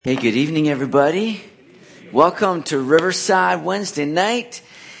Hey, good evening, everybody. Welcome to Riverside Wednesday night.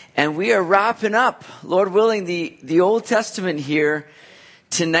 And we are wrapping up, Lord willing, the Old Testament here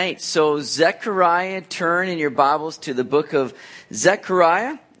tonight. So Zechariah, turn in your Bibles to the book of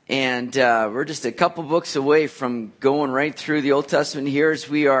Zechariah. And we're just a couple books away from going right through the Old Testament here as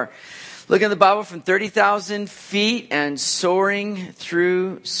we are looking at the Bible from 30,000 feet and soaring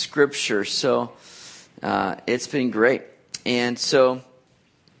through Scripture. So it's been great. And so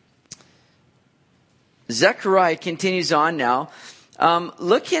Zechariah continues on now,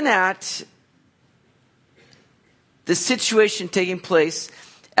 looking at the situation taking place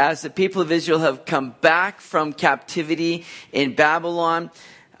as the people of Israel have come back from captivity in Babylon.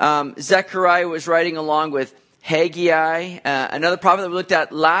 Zechariah was writing along with Haggai. Another prophet that we looked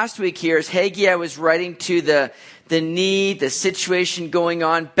at last week here is Haggai was writing to the need, the situation going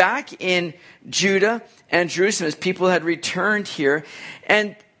on back in Judah and Jerusalem as people had returned here.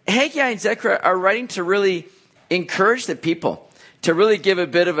 And Haggai and Zechariah are writing to really encourage the people, to really give a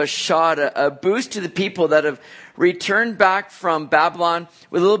bit of a shot, a boost to the people that have returned back from Babylon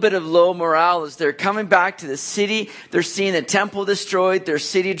with a little bit of low morale as they're coming back to the city. They're seeing the temple destroyed, their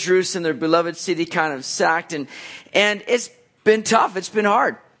city, Jerusalem, their beloved city kind of sacked. And it's been tough. It's been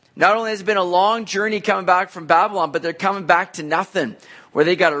hard. Not only has it been a long journey coming back from Babylon, but they're coming back to nothing, where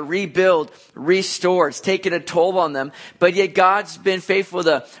they got to rebuild, restore. It's taken a toll on them. But yet God's been faithful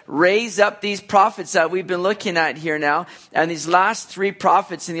to raise up these prophets that we've been looking at here now. And these last three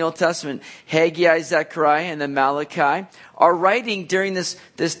prophets in the Old Testament, Haggai, Zechariah, and then Malachi, are writing during this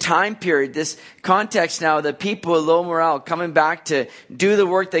time period, this context now, the people with low morale coming back to do the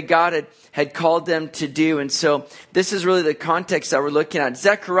work that God had called them to do. And so this is really the context that we're looking at.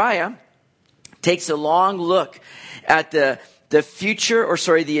 Zechariah takes a long look at the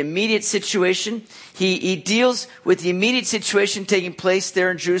immediate situation. He deals with the immediate situation taking place there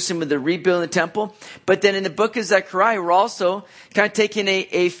in Jerusalem with the rebuilding the temple. But then in the book of Zechariah, we're also kind of taking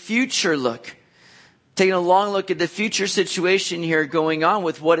a future look. Taking a long look at the future situation here going on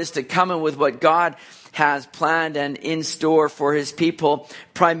with what is to come and with what God has planned and in store for his people.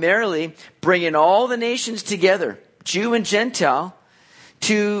 Primarily bringing all the nations together, Jew and Gentile,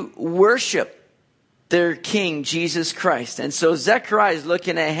 to worship their King, Jesus Christ. And so Zechariah is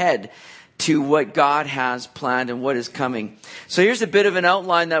looking ahead to what God has planned and what is coming. So here's a bit of an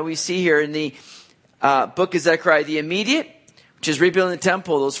outline that we see here in the book of Zechariah. The immediate, which is rebuilding the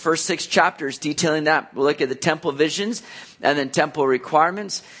temple, those first 6 chapters detailing that. We'll look at the temple visions and then temple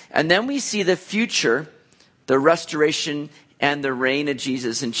requirements. And then we see the future, the restoration and the reign of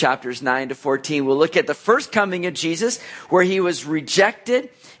Jesus in chapters 9 to 14. We'll look at the first coming of Jesus where he was rejected.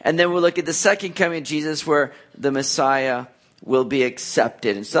 And then we'll look at the second coming of Jesus where the Messiah will be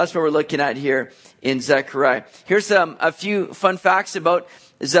accepted. And so that's what we're looking at here in Zechariah. Here's a few fun facts about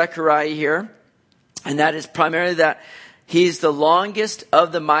Zechariah here. And that is primarily that he's the longest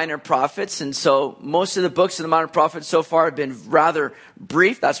of the minor prophets. And so most of the books of the minor prophets so far have been rather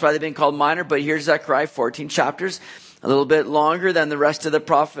brief. That's why they've been called minor. But here's Zechariah, 14 chapters, a little bit longer than the rest of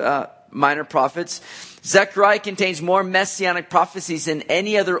the minor prophets. Zechariah contains more messianic prophecies than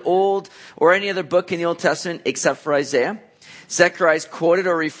any other old or any other book in the Old Testament except for Isaiah. Zechariah is quoted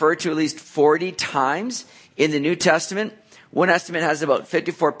or referred to at least 40 times in the New Testament. One estimate has about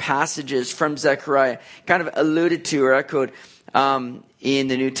 54 passages from Zechariah kind of alluded to or echoed in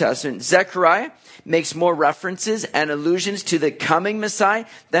the New Testament. Zechariah makes more references and allusions to the coming Messiah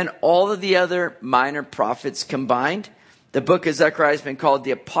than all of the other minor prophets combined. The book of Zechariah has been called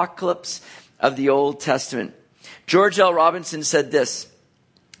the Apocalypse of the Old Testament. George L. Robinson said this.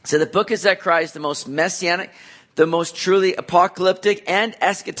 So the book of Zechariah is the most messianic, the most truly apocalyptic and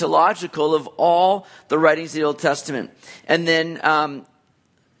eschatological of all the writings of the Old Testament. And then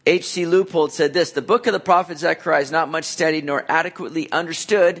H.C. Leupold said this. The book of the prophet Zechariah is not much studied nor adequately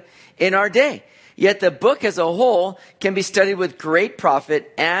understood in our day. Yet the book as a whole can be studied with great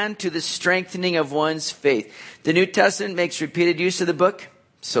profit and to the strengthening of one's faith. The New Testament makes repeated use of the book.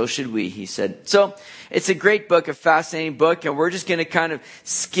 So should we, he said. So it's a great book, a fascinating book, and we're just going to kind of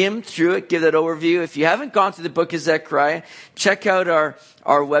skim through it, give that overview. If you haven't gone through the book of Zechariah, check out our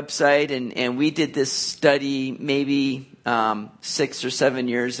website, and we did this study maybe 6 or 7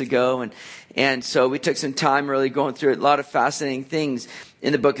 years ago, and so we took some time really going through it. A lot of fascinating things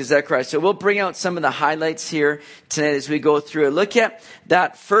in the book of Zechariah. So we'll bring out some of the highlights here tonight as we go through it. Look at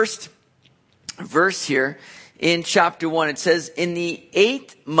that first verse here in chapter 1. It says, in the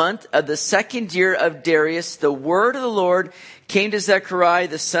 8th month of the 2nd year of Darius, the word of the Lord came to Zechariah,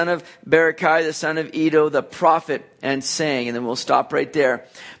 the son of Berechiah, the son of Iddo, the prophet, and saying, and then we'll stop right there.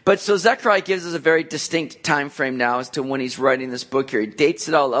 But so Zechariah gives us a very distinct time frame now as to when he's writing this book here. He dates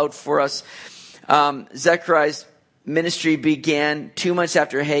it all out for us. Zechariah's ministry began 2 months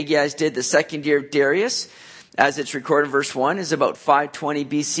after Haggai's did. The 2nd year of Darius, as it's recorded in verse 1, is about 520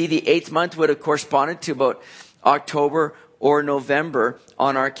 BC. The 8th month would have corresponded to about October or November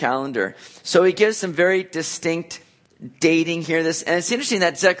on our calendar. So he gives some very distinct dating here. And it's interesting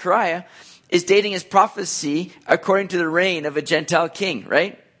that Zechariah is dating his prophecy according to the reign of a Gentile king,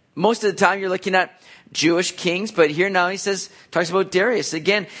 right? Most of the time you're looking at Jewish kings, but here now he talks about Darius.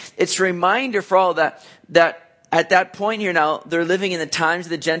 Again, it's a reminder for all that at that point here now, they're living in the times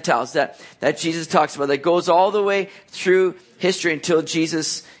of the Gentiles that Jesus talks about. That goes all the way through history until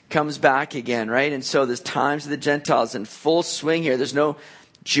Jesus comes back again, right? And so there's times of the Gentiles in full swing here. There's no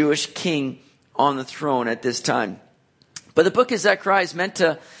Jewish king on the throne at this time. But the book of Zechariah is meant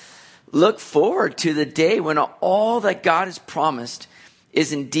to look forward to the day when all that God has promised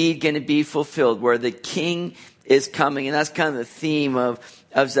is indeed going to be fulfilled, where the king is coming. And that's kind of the theme of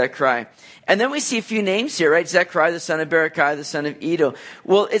Zechariah. And then we see a few names here, right? Zechariah, the son of Berechiah, the son of Iddo.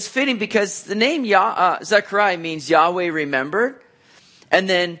 Well, it's fitting because the name Zechariah means Yahweh remembered. And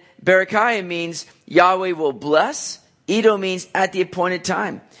then Berechiah means Yahweh will bless. Iddo means at the appointed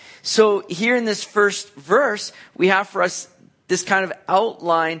time. So here in this first verse, we have for us this kind of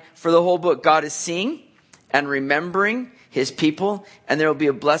outline for the whole book. God is seeing and remembering his people, and there will be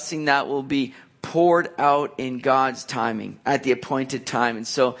a blessing that will be poured out in God's timing at the appointed time. And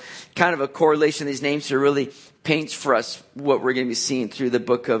so kind of a correlation of these names here really paints for us what we're going to be seeing through the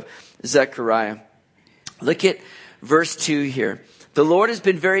book of Zechariah. Look at verse 2 here. The Lord has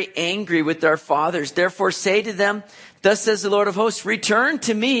been very angry with our fathers. Therefore say to them, thus says the Lord of hosts, return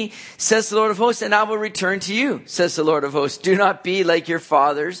to me, says the Lord of hosts, and I will return to you, says the Lord of hosts. Do not be like your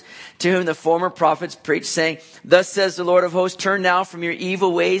fathers, to whom the former prophets preached, saying, thus says the Lord of hosts, turn now from your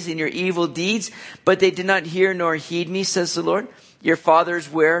evil ways and your evil deeds. But they did not hear nor heed me, says the Lord. Your fathers,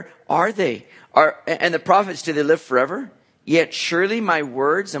 where are they? And the prophets, do they live forever? Yet surely my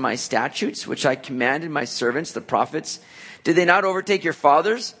words and my statutes, which I commanded my servants, the prophets, did they not overtake your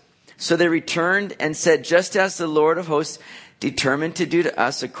fathers? So they returned and said, just as the Lord of hosts determined to do to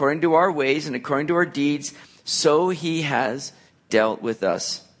us according to our ways and according to our deeds, so he has dealt with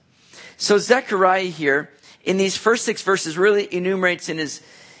us. So Zechariah here, in these first 6 verses, really enumerates in his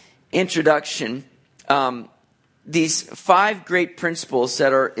introduction these 5 great principles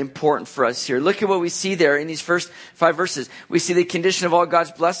that are important for us here. Look at what we see there in these first 5 verses. We see the condition of all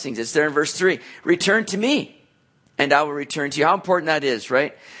God's blessings. It's there in verse 3. Return to me, and I will return to you. How important that is,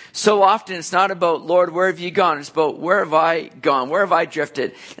 right? So often it's not about, Lord, where have you gone? It's about, where have I gone? Where have I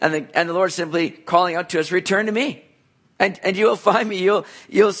drifted? And the Lord simply calling out to us, return to me. And you will find me.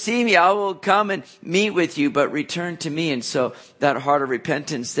 You'll see me. I will come and meet with you, but return to me. And so that heart of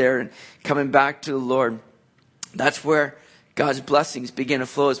repentance there and coming back to the Lord, that's where God's blessings begin to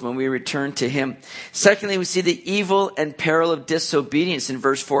flow, is when we return to him. Secondly, we see the evil and peril of disobedience in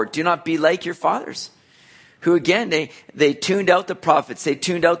verse 4. Do not be like your fathers, who again, they tuned out the prophets. They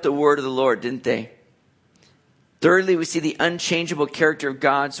tuned out the word of the Lord, didn't they? Thirdly, we see the unchangeable character of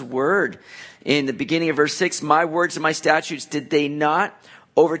God's word. In the beginning of verse 6, my words and my statutes, did they not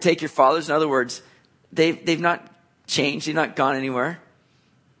overtake your fathers? In other words, they've not changed. They've not gone anywhere.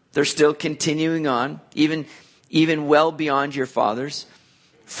 They're still continuing on, even well beyond your fathers.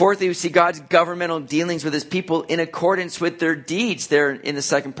 Fourthly, we see God's governmental dealings with his people in accordance with their deeds there in the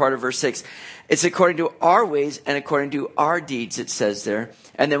second part of verse 6. It's according to our ways and according to our deeds, it says there.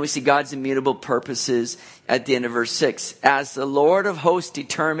 And then we see God's immutable purposes at the end of verse 6. As the Lord of hosts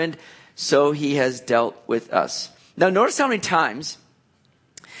determined, so he has dealt with us. Now notice how many times,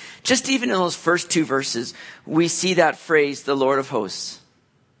 just even in those first 2 verses, we see that phrase, the Lord of hosts.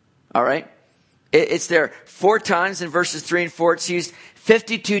 All right? It's there 4 times in verses 3 and 4. It's used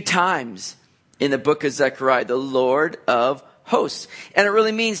 52 times in the book of Zechariah, the Lord of hosts. And it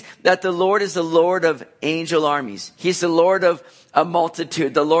really means that the Lord is the Lord of angel armies. He's the Lord of a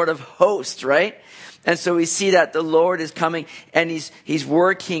multitude, the Lord of hosts, right? And so we see that the Lord is coming and he's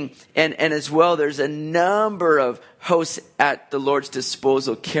working. And as well, there's a number of hosts at the Lord's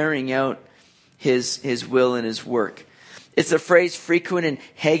disposal carrying out his will and his work. It's a phrase frequent in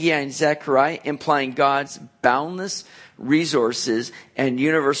Haggai and Zechariah, implying God's boundless resources and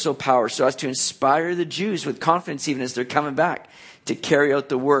universal power, so as to inspire the Jews with confidence even as they're coming back to carry out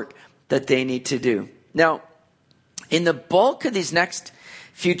the work that they need to do. Now, in the bulk of these next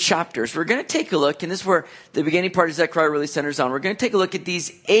few chapters. We're going to take a look, and this is where the beginning part of Zechariah really centers on. We're going to take a look at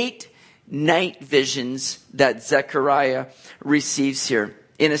these 8 night visions that Zechariah receives here.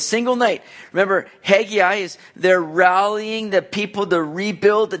 In a single night. Remember, Haggai they're rallying the people to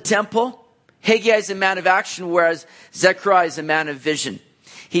rebuild the temple. Haggai is a man of action, whereas Zechariah is a man of vision.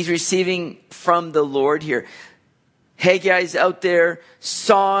 He's receiving from the Lord here. Haggai is out there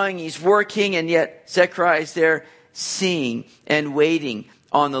sawing, he's working, and yet Zechariah is there seeing and waiting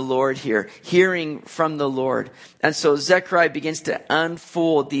on the Lord here, hearing from the Lord. And so Zechariah begins to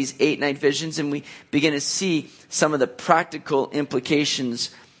unfold these 8 night visions, and we begin to see some of the practical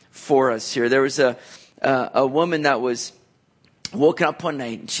implications for us here. There was a woman that was woken up one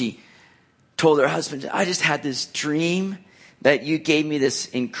night, and she told her husband, I just had this dream that you gave me this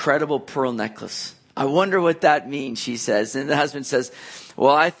incredible pearl necklace. I wonder what that means, she says. And the husband says,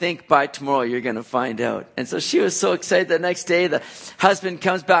 well, I think by tomorrow you're going to find out. And so she was so excited. The next day, the husband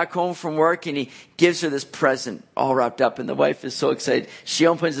comes back home from work and he gives her this present all wrapped up. And the wife is so excited. She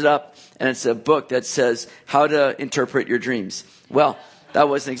opens it up and it's a book that says how to interpret your dreams. Well, that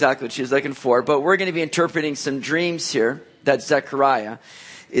wasn't exactly what she was looking for, but we're going to be interpreting some dreams here that Zechariah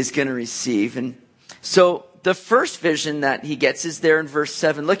is going to receive. And so the first vision that he gets is there in verse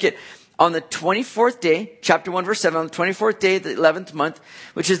 7. Look at on the 24th day, chapter 1, verse 7, on the 24th day of the 11th month,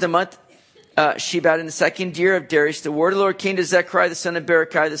 which is the month Shebat in the 2nd year of Darius, the word of the Lord came to Zechariah, the son of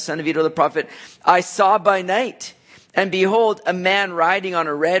Berechiah, the son of Iddo the prophet. I saw by night, and behold, a man riding on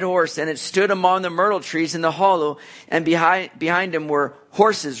a red horse, and it stood among the myrtle trees in the hollow, and behind him were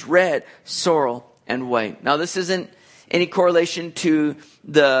horses, red, sorrel, and white. Now, this isn't any correlation to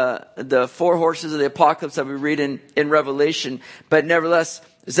the 4 horses of the apocalypse that we read in Revelation, but nevertheless,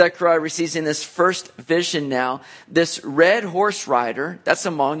 Zechariah receives in this first vision now, this red horse rider that's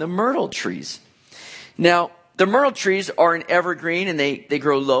among the myrtle trees. Now, the myrtle trees are an evergreen and they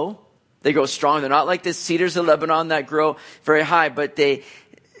grow low. They grow strong. They're not like the cedars of Lebanon that grow very high, but they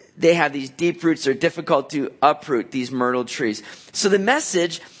have these deep roots. They're difficult to uproot, these myrtle trees. So the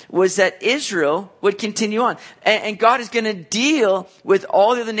message was that Israel would continue on. And God is going to deal with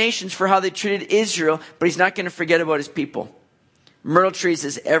all the other nations for how they treated Israel, but he's not going to forget about his people. Myrtle tree is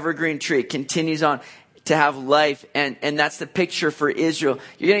this evergreen tree. It continues on to have life. And that's the picture for Israel.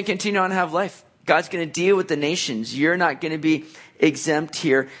 You're going to continue on to have life. God's going to deal with the nations. You're not going to be exempt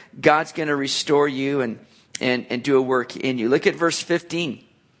here. God's going to restore you and do a work in you. Look at verse 15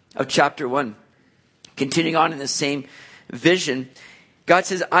 of chapter 1. Continuing on in the same vision, God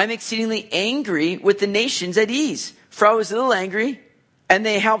says, I'm exceedingly angry with the nations at ease. For I was a little angry, and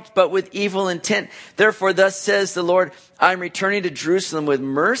they helped, but with evil intent. Therefore, thus says the Lord, I'm returning to Jerusalem with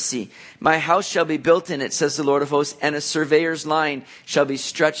mercy. My house shall be built in it, says the Lord of hosts, and a surveyor's line shall be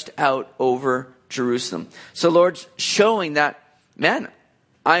stretched out over Jerusalem. So Lord's showing that, man,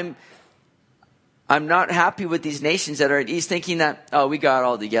 I'm not happy with these nations that are at ease, thinking that, oh, we got it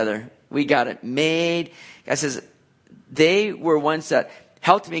all together. We got it made. God says, they were ones that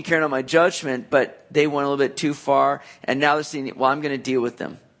helped me carry on my judgment, but they went a little bit too far. And now they're saying, well, I'm going to deal with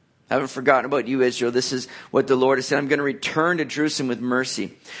them. I haven't forgotten about you, Israel. This is what the Lord has said. I'm going to return to Jerusalem with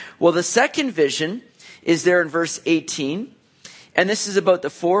mercy. Well, the second vision is there in verse 18. And this is about the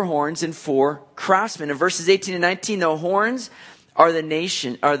 4 horns and 4 craftsmen. In verses 18 and 19, the horns are the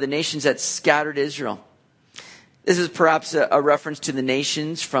nations that scattered Israel. This is perhaps a reference to the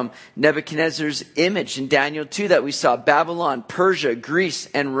nations from Nebuchadnezzar's image in Daniel 2 that we saw. Babylon, Persia, Greece,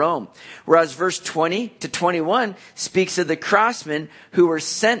 and Rome. Whereas verse 20 to 21 speaks of the craftsmen who were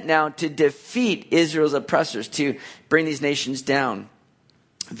sent now to defeat Israel's oppressors, to bring these nations down.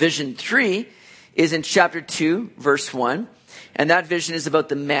 Vision 3 is in chapter 2, verse 1. And that vision is about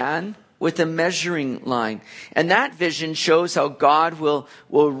the man with a measuring line. And that vision shows how God will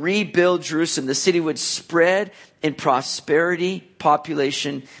rebuild Jerusalem. The city would spread in prosperity,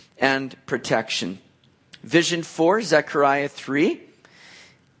 population, and protection. Vision 4, Zechariah 3.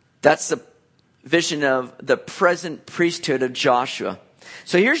 That's the vision of the present priesthood of Joshua.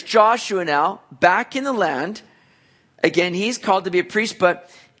 So here's Joshua now, back in the land. Again, he's called to be a priest, but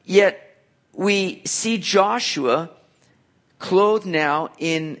yet we see Joshua clothed now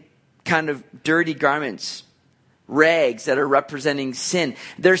in kind of dirty garments, rags that are representing sin.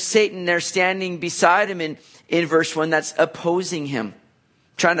 There's Satan there standing beside him in verse 1 that's opposing him,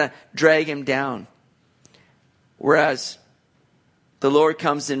 trying to drag him down. Whereas the Lord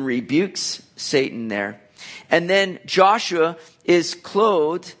comes and rebukes Satan there. And then Joshua is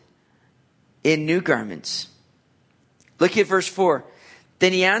clothed in new garments. Look at verse 4.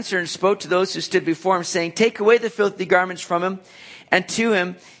 Then he answered and spoke to those who stood before him, saying, take away the filthy garments from him. And to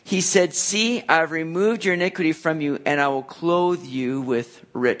him he said, see, I have removed your iniquity from you, and I will clothe you with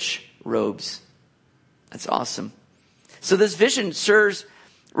rich robes. That's awesome. So this vision serves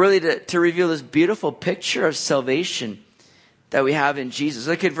really to reveal this beautiful picture of salvation that we have in Jesus.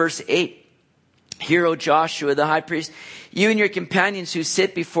 Look at verse 8. Hear, O Joshua, the high priest, you and your companions who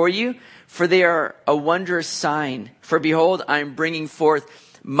sit before you, for they are a wondrous sign. For behold, I am bringing forth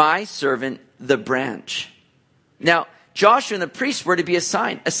my servant, the branch. Now, Joshua and the priests were to be a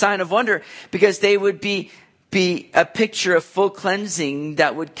sign of wonder, because they would be a picture of full cleansing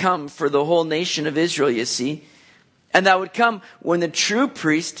that would come for the whole nation of Israel, you see. And that would come when the true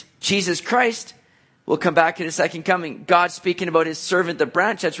priest, Jesus Christ, will come back in his second coming. God speaking about his servant, the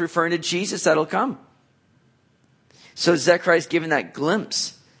branch, that's referring to Jesus that'll come. So Zechariah is given that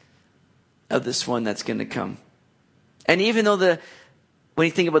glimpse of this one that's going to come. And even though when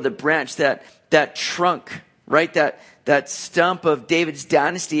you think about the branch, that trunk, right, that stump of David's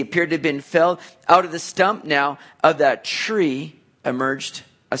dynasty appeared to have been felled, out of the stump now of that tree emerged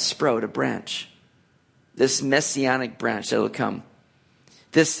a sprout, a branch. This messianic branch that will come.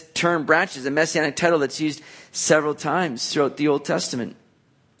 This term branch is a messianic title that's used several times throughout the Old Testament.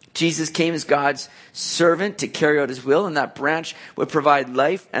 Jesus came as God's servant to carry out his will, and that branch would provide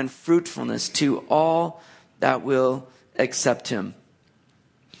life and fruitfulness to all that will accept him.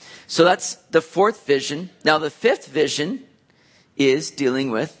 So that's the fourth vision. Now the fifth vision is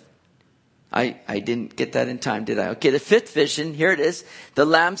dealing with, I didn't get that in time, did I? Okay, the fifth vision, here it is, the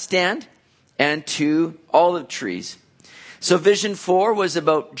lampstand and 2 olive trees. So vision 4 was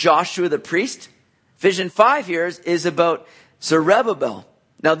about Joshua the priest. Vision 5 here is about Zerubbabel.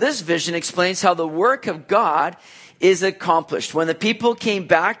 Now this vision explains how the work of God is accomplished. When the people came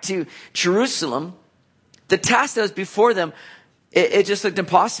back to Jerusalem, the task that was before them, it just looked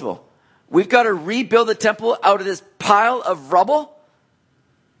impossible. We've got to rebuild the temple out of this pile of rubble.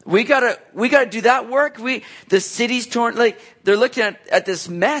 We got to do that work. The city's torn, like they're looking at this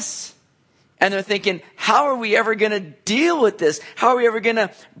mess. And they're thinking, how are we ever going to deal with this? How are we ever going to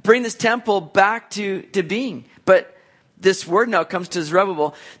bring this temple back to being? But this word now comes to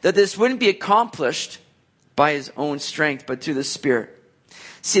Zerubbabel that this wouldn't be accomplished by his own strength, but through the Spirit.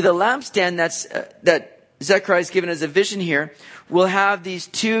 See, the lampstand that Zechariah is given as a vision here will have these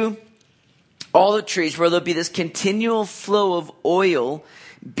 2 olive trees where there'll be this continual flow of oil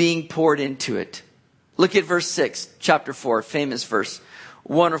being poured into it. Look at verse 6, chapter 4, famous verse,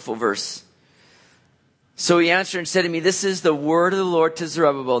 wonderful verse. So he answered and said to me, this is the word of the Lord to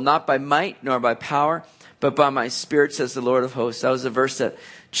Zerubbabel, not by might nor by power, but by my Spirit, says the Lord of hosts. That was a verse that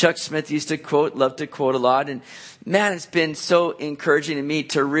Chuck Smith used to quote, loved to quote a lot. And man, it's been so encouraging to me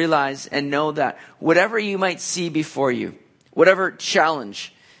to realize and know that whatever you might see before you, whatever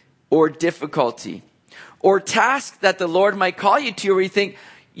challenge or difficulty or task that the Lord might call you to, where you think,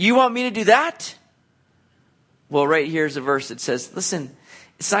 you want me to do that? Well, right here's a verse that says, listen,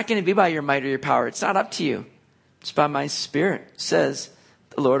 it's not going to be by your might or your power. It's not up to you. It's by my Spirit, says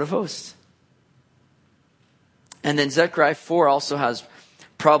the Lord of hosts. And then Zechariah 4 also has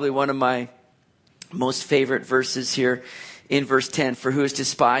probably one of my most favorite verses here in verse 10. For who has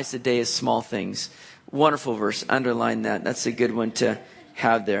despised the day of small things? Wonderful verse. Underline that. That's a good one to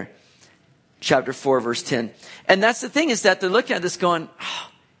have there. Chapter 4, verse 10. And that's the thing, is that they're looking at this going,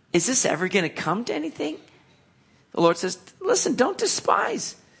 is this ever going to come to anything? The Lord says, listen, don't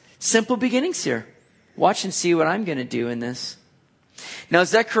despise. Simple beginnings here. Watch and see what I'm going to do in this. Now,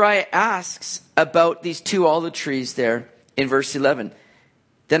 Zechariah asks about these 2 olive trees there in verse 11.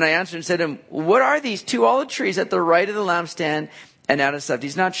 Then I answered and said to him, what are these 2 olive trees at the right of the lampstand and at its left?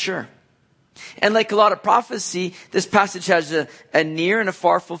 He's not sure. And like a lot of prophecy, this passage has a near and a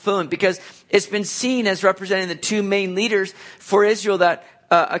far fulfillment, because it's been seen as representing the 2 main leaders for Israel that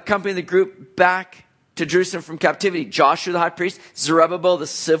accompanied the group back to Jerusalem from captivity. Joshua the high priest, Zerubbabel the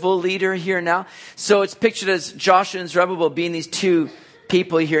civil leader here now. So it's pictured as Joshua and Zerubbabel being these 2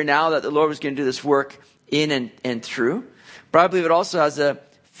 people here now that the Lord was going to do this work in and through. But I believe it also has a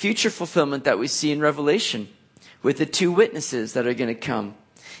future fulfillment that we see in Revelation with the 2 witnesses that are going to come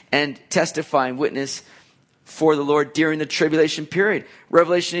and testify and witness for the Lord during the tribulation period.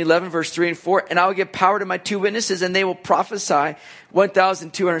 Revelation 11, verse 3 and 4. And I will give power to my 2 witnesses, and they will prophesy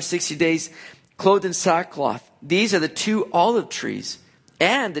 1,260 days, clothed in sackcloth. These are the 2 olive trees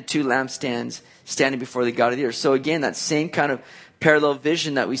and the 2 lampstands standing before the God of the earth. So again, that same kind of parallel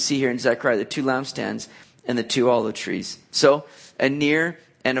vision that we see here in Zechariah, the 2 lampstands and the 2 olive trees. So a near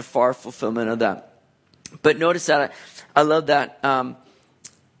and a far fulfillment of that. But notice that I love that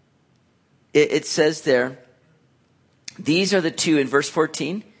it says there These are the two, in verse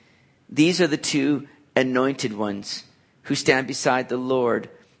 14, these are the two anointed ones who stand beside the Lord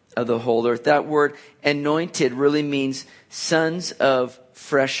of the whole earth. That word anointed really means sons of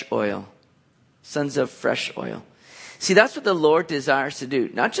fresh oil. Sons of fresh oil. See, that's what the Lord desires to do.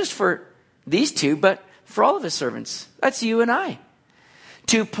 Not just for these two, but for all of his servants. That's you and I.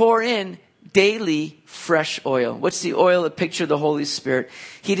 To pour in daily fresh oil. What's the oil? A picture of the Holy Spirit.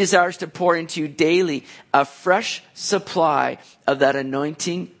 He desires to pour into you daily a fresh supply of that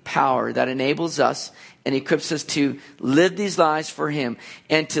anointing power that enables us and equips us to live these lives for him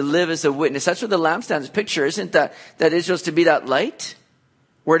and to live as a witness. That's what the lampstand's picture, isn't that Israel's to be that light?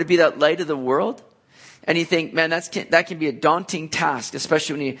 We're to be that light of the world. And you think, man, that can be a daunting task,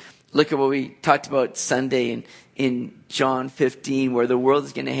 especially when you look at what we talked about Sunday in John 15, where the world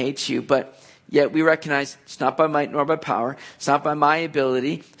is going to hate you. But yet we recognize it's not by might nor by power. It's not by my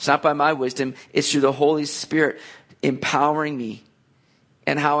ability. It's not by my wisdom. It's through the Holy Spirit empowering me,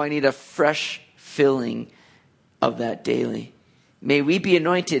 and how I need a fresh filling of that daily. May we be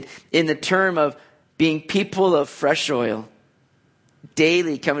anointed in the term of being people of fresh oil.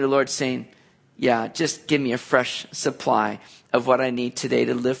 Daily coming to the Lord saying, yeah, just give me a fresh supply of what I need today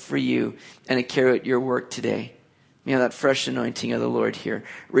to live for you and to carry out your work today. You know, that fresh anointing of the Lord here.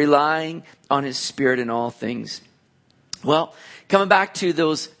 Relying on his Spirit in all things. Well, coming back to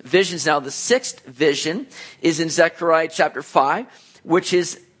those visions now, the sixth vision is in Zechariah chapter 5, which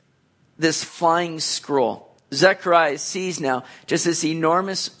is this flying scroll. Zechariah sees now just this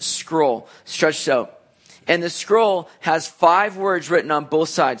enormous scroll stretched out. And the scroll has 5 words written on both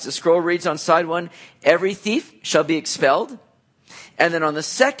sides. The scroll reads on side 1, every thief shall be expelled. And then on the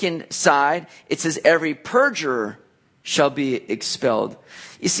second side, it says every perjurer shall be expelled.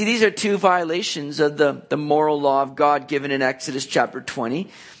 You see, these are 2 violations of the moral law of God given in Exodus chapter 20.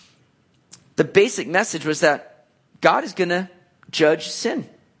 The basic message was that God is going to judge sin.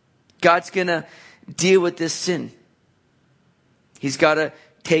 God's going to deal with this sin. He's got to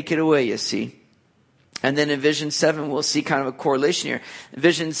take it away, you see. And then in Vision 7, we'll see kind of a correlation here.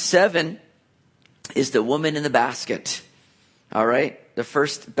 Vision 7 is the woman in the basket. All right? The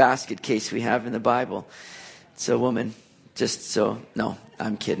first basket case we have in the Bible. It's a woman. No,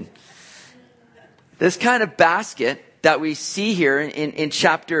 I'm kidding. This kind of basket that we see here in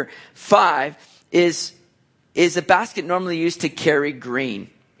chapter 5 is a basket normally used to carry grain.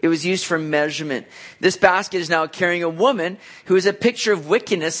 It was used for measurement. This basket is now carrying a woman who is a picture of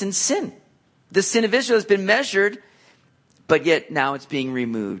wickedness and sin. The sin of Israel has been measured, but yet now it's being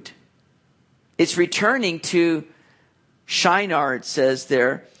removed. It's returning to Shinar, it says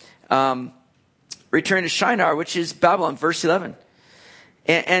there. Return to Shinar, which is Babylon, verse 11.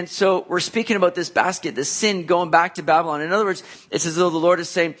 And so we're speaking about this basket, the sin going back to Babylon. In other words, it's as though the Lord is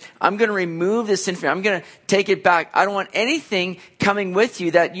saying, I'm going to remove this sin from you. I'm going to take it back. I don't want anything coming with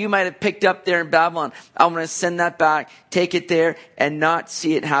you that you might have picked up there in Babylon. I'm going to send that back, take it there, and not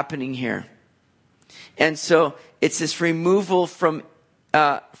see it happening here. And so it's this removal from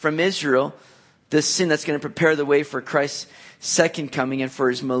Israel, the sin that's going to prepare the way for Christ's second coming and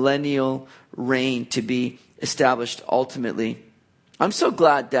for his millennial reign to be established ultimately. I'm so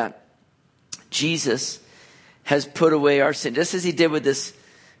glad that Jesus has put away our sin, just as he did with this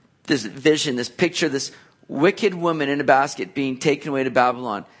vision, this picture, this wicked woman in a basket being taken away to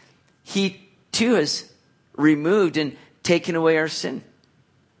Babylon. He too has removed and taken away our sin.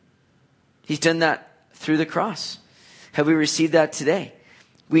 He's done that through the cross. Have we received that today?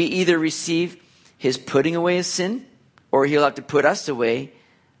 We either receive his putting away his sin, or he'll have to put us away,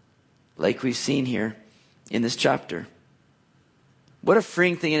 like we've seen here in this chapter. What a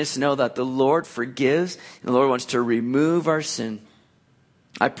freeing thing it is to know that the Lord forgives and the Lord wants to remove our sin.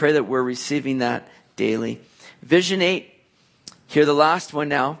 I pray that we're receiving that daily. Vision 8, here the last one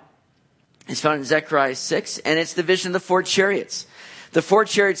now, is found in Zechariah 6, and it's the vision of the 4 chariots. The 4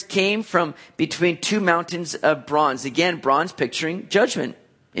 chariots came from between 2 mountains of bronze. Again, bronze picturing judgment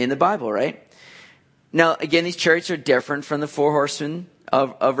in the Bible, right? Now, again, these chariots are different from the 4 horsemen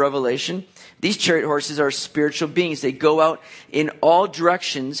of Revelation. These chariot horses are spiritual beings. They go out in all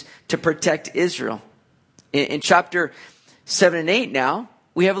directions to protect Israel. In chapter 7 and 8 now,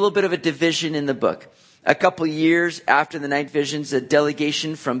 we have a little bit of a division in the book. A couple years after the night visions, a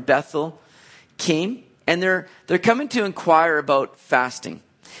delegation from Bethel came, and they're coming to inquire about fasting.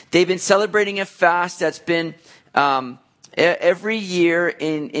 They've been celebrating a fast that's been every year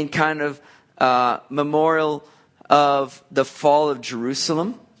in kind of memorial of the fall of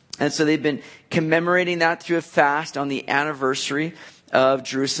Jerusalem. And so they've been commemorating that through a fast on the anniversary of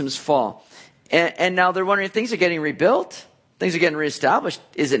Jerusalem's fall. And now they're wondering if things are getting rebuilt, things are getting reestablished.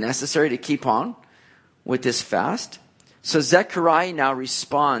 Is it necessary to keep on with this fast? So Zechariah now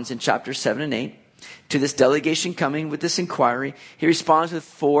responds in chapter 7 and 8 to this delegation coming with this inquiry. He responds with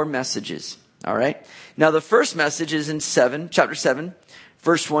 4 messages. All right. Now the first message is in chapter 7,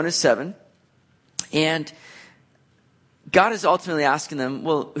 verse 1 to 7. And God is ultimately asking them,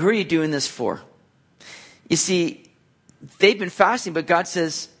 well, who are you doing this for? You see, they've been fasting, but God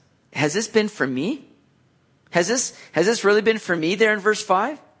says, has this been for me? Has this really been for me there in verse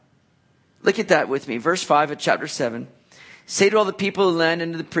 5? Look at that with me. Verse 5 of chapter 7. Say to all the people of the land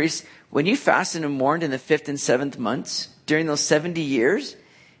and to the priests, when you fasted and mourned in the 5th and 7th months, during those 70 years,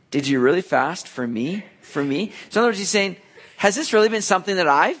 did you really fast for me? For me? So in other words, he's saying, has this really been something that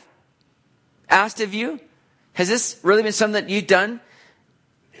I've asked of you? Has this really been something that you've done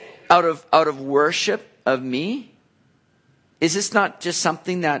out of worship of me? Is this not just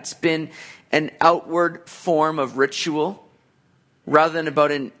something that's been an outward form of ritual rather than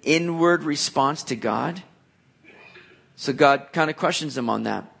about an inward response to God? So God kind of questions them on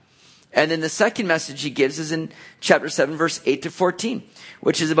that. And then the second message he gives is in chapter 7, verse 8 to 14,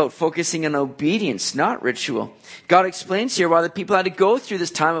 which is about focusing on obedience, not ritual. God explains here why the people had to go through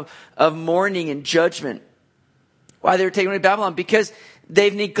this time of mourning and judgment. Why they were taken away to Babylon? Because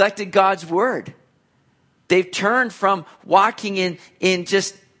they've neglected God's word. They've turned from walking in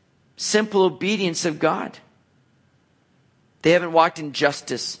just simple obedience of God. They haven't walked in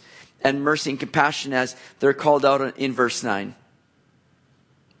justice and mercy and compassion as they're called out in verse 9.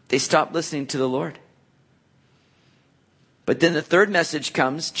 They stopped listening to the Lord. But then the third message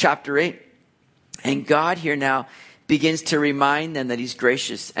comes, chapter 8. And God here now begins to remind them that he's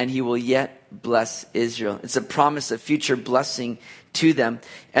gracious and he will yet bless Israel. It's a promise of future blessing to them.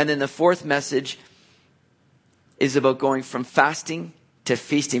 And then the fourth message is about going from fasting to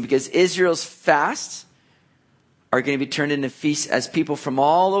feasting, because Israel's fasts are going to be turned into feasts as people from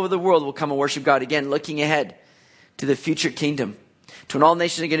all over the world will come and worship God. Again, looking ahead to the future kingdom, to when all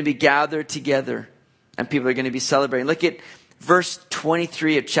nations are going to be gathered together and people are going to be celebrating. Look at verse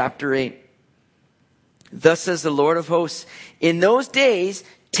 23 of chapter 8. Thus says the Lord of hosts, in those days,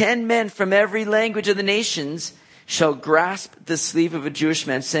 10 men from every language of the nations shall grasp the sleeve of a Jewish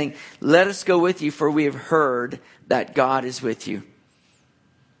man, saying, let us go with you, for we have heard that God is with you.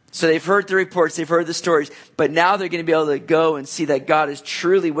 So they've heard the reports, they've heard the stories, but now they're going to be able to go and see that God is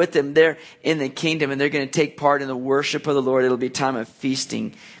truly with them there in the kingdom, and they're going to take part in the worship of the Lord. It'll be a time of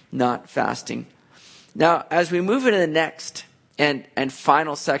feasting, not fasting. Now, as we move into the next and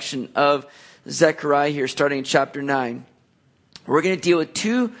final section of Zechariah here, starting in chapter 9, we're going to deal with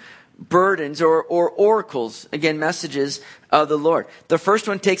 2 burdens or oracles, again, messages of the Lord. The first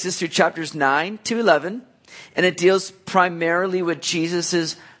one takes us through chapters 9 to 11, and it deals primarily with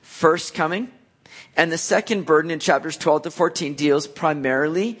Jesus' first coming. And the second burden in chapters 12 to 14 deals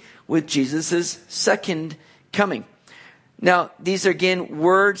primarily with Jesus' second coming. Now, these are again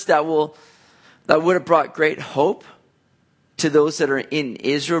words that would have brought great hope to those that are in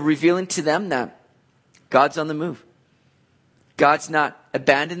Israel, revealing to them that God's on the move. God's not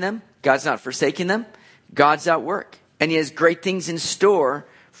abandoned them. God's not forsaken them. God's at work. And he has great things in store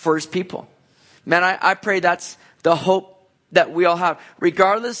for his people. Man, I pray that's the hope that we all have.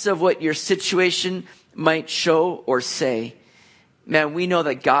 Regardless of what your situation might show or say, man, we know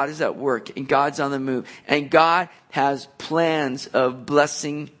that God is at work and God's on the move. And God has plans of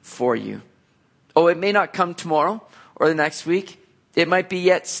blessing for you. Oh, it may not come tomorrow or the next week. It might be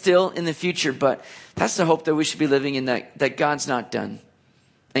yet still in the future, but that's the hope that we should be living in, that God's not done.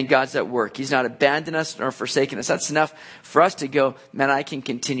 And God's at work. He's not abandoned us nor forsaken us. That's enough for us to go, man, I can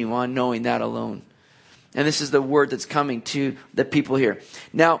continue on knowing that alone. And this is the word that's coming to the people here.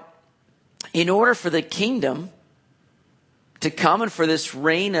 Now, in order for the kingdom to come and for this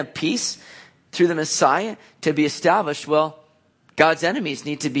reign of peace through the Messiah to be established, well, God's enemies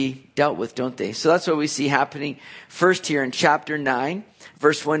need to be dealt with, don't they? So that's what we see happening first here in chapter 9,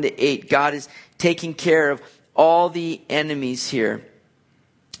 verse 1 to 8. God is taking care of all the enemies here.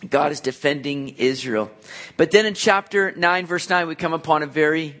 God is defending Israel. But then in chapter 9, verse 9, we come upon a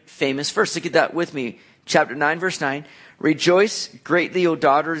very famous verse. Look at that with me. Chapter 9, verse 9. Rejoice greatly, O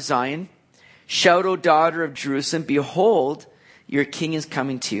daughter of Zion. Shout, O daughter of Jerusalem. Behold, your king is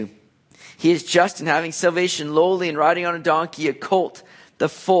coming to you. He is just and having salvation, lowly and riding on a donkey, a colt, the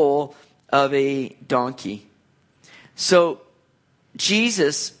foal of a donkey. So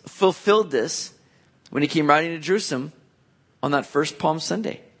Jesus fulfilled this when he came riding to Jerusalem on that first Palm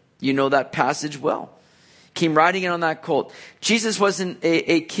Sunday. You know that passage well. Came riding in on that colt. Jesus wasn't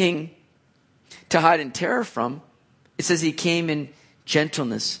a king to hide in terror from. It says he came in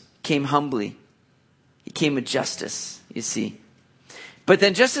gentleness, came humbly. He came with justice, you see. But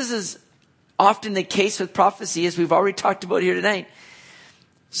then just as is often the case with prophecy, as we've already talked about here tonight.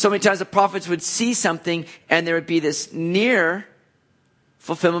 So many times the prophets would see something and there would be this near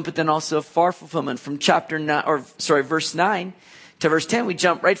fulfillment, but then also a far fulfillment. From verse 9 to verse 10, we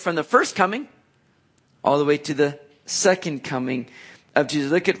jump right from the first coming all the way to the second coming of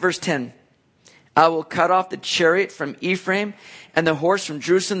Jesus. Look at verse 10. I will cut off the chariot from Ephraim and the horse from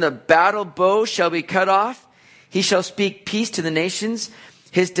Jerusalem. The battle bow shall be cut off. He shall speak peace to the nations.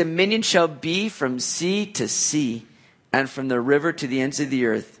 His dominion shall be from sea to sea and from the river to the ends of the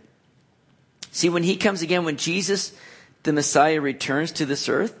earth. See, when he comes again, when Jesus, the Messiah, returns to this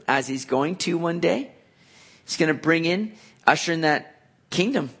earth, as he's going to one day, he's going to usher in that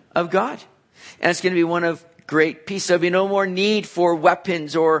kingdom of God. And it's going to be one of great peace. There'll be no more need for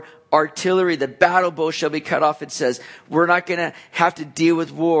weapons or artillery. The battle bow shall be cut off, it says. We're not going to have to deal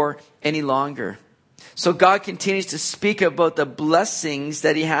with war any longer. So God continues to speak about the blessings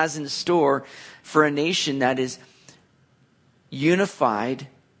that he has in store for a nation that is unified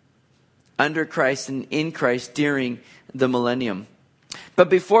under Christ and in Christ during the millennium. But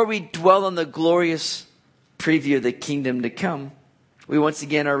before we dwell on the glorious preview of the kingdom to come, we once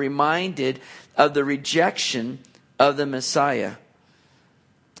again are reminded of the rejection of the Messiah.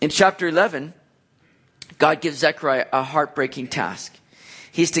 In chapter 11, God gives Zechariah a heartbreaking task.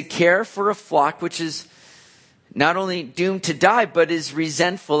 He's to care for a flock which is not only doomed to die, but is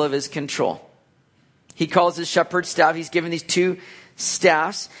resentful of his control. He calls his shepherd staff. He's given these two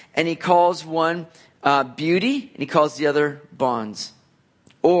staffs, and he calls one beauty, and he calls the other bonds.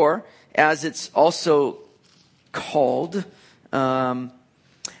 Or, as it's also called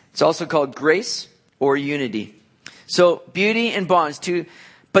grace or unity. So, beauty and bonds, too.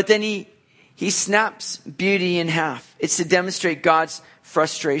 But then he snaps beauty in half. It's to demonstrate God's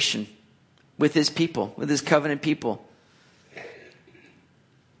frustration with his people, with his covenant people.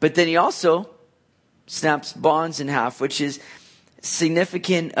 But then he also snaps bonds in half, which is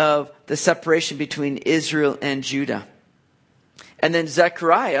significant of the separation between Israel and Judah. And then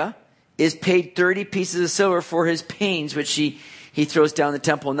Zechariah is paid 30 pieces of silver for his pains, which he throws down the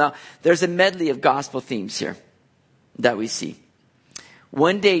temple. Now, there's a medley of gospel themes here that we see.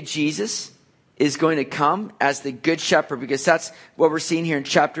 One day Jesus is going to come as the good shepherd, because that's what we're seeing here in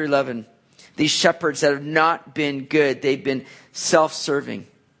chapter 11. These shepherds that have not been good, they've been self-serving.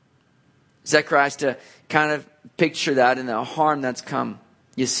 Zechariah has to kind of picture that and the harm that's come,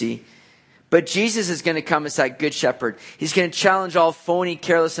 you see. But Jesus is going to come as that good shepherd. He's going to challenge all phony,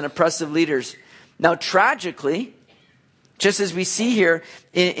 careless, and oppressive leaders. Now, tragically, just as we see here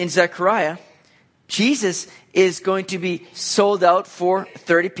in Zechariah, Jesus is going to be sold out for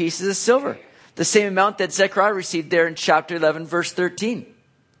 30 pieces of silver. The same amount that Zechariah received there in chapter 11, verse 13.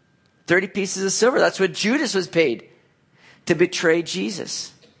 30 pieces of silver. That's what Judas was paid to betray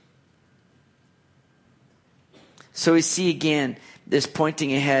Jesus. So we see again this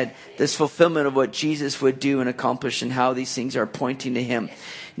pointing ahead, this fulfillment of what Jesus would do and accomplish, and how these things are pointing to him.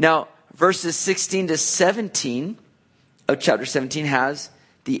 Now, verses 16 to 17 of chapter 17 has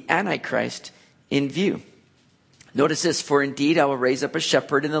the Antichrist in view. Notice this: for indeed I will raise up a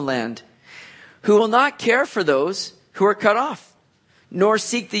shepherd in the land who will not care for those who are cut off, nor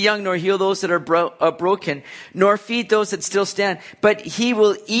seek the young, nor heal those that are broken, nor feed those that still stand. But he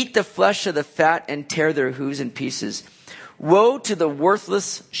will eat the flesh of the fat and tear their hooves in pieces. Woe to the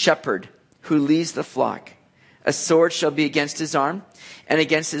worthless shepherd who leaves the flock. A sword shall be against his arm, and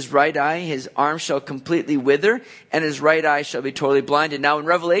against his right eye. His arm shall completely wither, and his right eye shall be totally blinded. Now in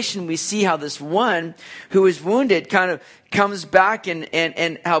Revelation, we see how this one who is wounded kind of comes back,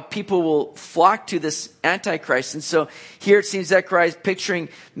 and how people will flock to this Antichrist. And so here it seems Zechariah is picturing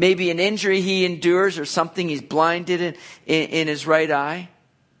maybe an injury he endures or something. He's blinded in his right eye.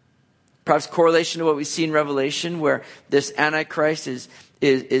 Perhaps correlation to what we see in Revelation, where this Antichrist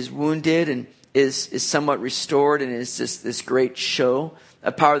is wounded and is somewhat restored, and is this great show,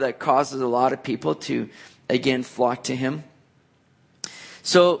 a power that causes a lot of people to again flock to him.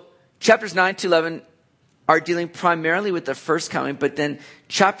 So chapters 9 to 11 are dealing primarily with the first coming, but then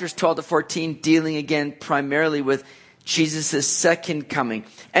chapters 12 to 14 dealing again primarily with Jesus' second coming.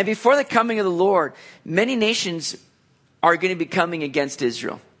 And before the coming of the Lord, many nations are going to be coming against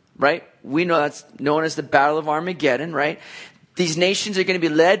Israel, right? We know that's known as the Battle of Armageddon, right? These nations are going to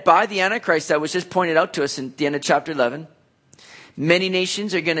be led by the Antichrist that was just pointed out to us in the end of chapter 11. Many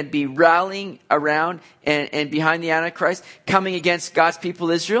nations are going to be rallying around and behind the Antichrist, coming against God's people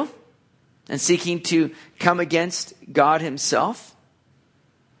Israel, and seeking to come against God himself.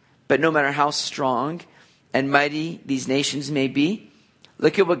 But no matter how strong and mighty these nations may be,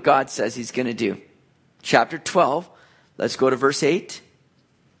 look at what God says he's going to do. Chapter 12, let's go to verse 8.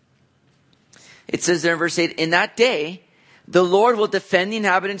 It says there in verse 8, in that day, the Lord will defend the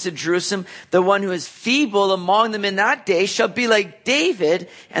inhabitants of Jerusalem. The one who is feeble among them in that day shall be like David,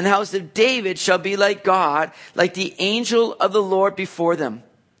 and the house of David shall be like God, like the angel of the Lord before them.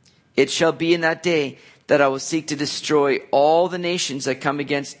 It shall be in that day that I will seek to destroy all the nations that come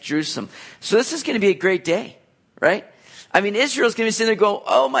against Jerusalem. So this is going to be a great day, right? I mean, Israel's going to be sitting there going,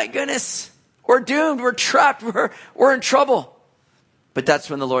 oh my goodness, we're doomed, we're trapped, we're in trouble. But that's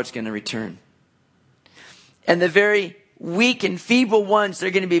when the Lord's going to return. And the very weak and feeble ones,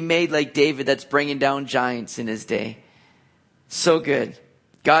 they're going to be made like David that's bringing down giants in his day. So good.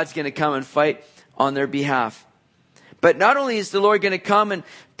 God's going to come and fight on their behalf. But not only is the Lord going to come and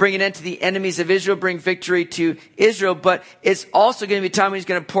bring an end to the enemies of Israel, bring victory to Israel, but it's also going to be a time when he's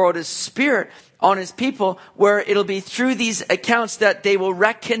going to pour out his Spirit on his people, where it'll be through these accounts that they will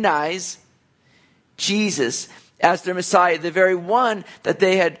recognize Jesus as their Messiah, the very one that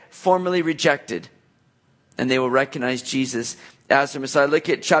they had formerly rejected. And they will recognize Jesus as their Messiah. Look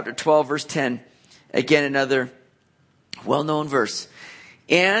at chapter 12, verse 10. Again, another well-known verse.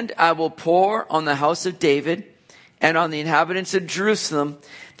 And I will pour on the house of David and on the inhabitants of Jerusalem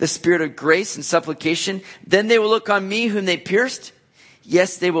the spirit of grace and supplication. Then they will look on me whom they pierced.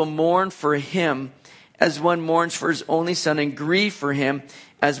 Yes, they will mourn for him as one mourns for his only son, and grieve for him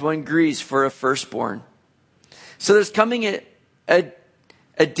as one grieves for a firstborn. So there's coming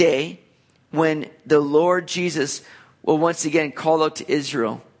a day when the Lord Jesus will once again call out to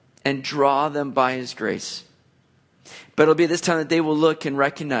Israel and draw them by his grace. But it'll be this time that they will look and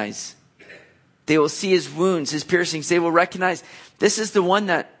recognize. They will see his wounds, his piercings. They will recognize this is the one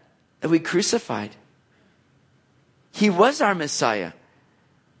that we crucified. He was our Messiah.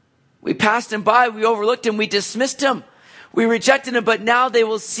 We passed him by, we overlooked him, we dismissed him. We rejected him, but now they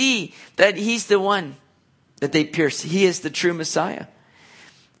will see that he's the one that they pierced. He is the true Messiah.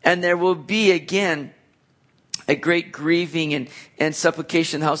 And there will be again a great grieving and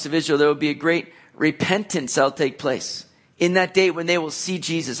supplication in the house of Israel. There will be a great repentance that will take place in that day when they will see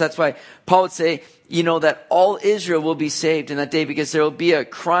Jesus. That's why Paul would say, that all Israel will be saved in that day, because there will be a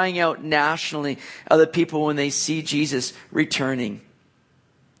crying out nationally of the people when they see Jesus returning,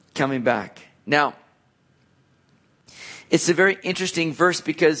 coming back. Now, it's a very interesting verse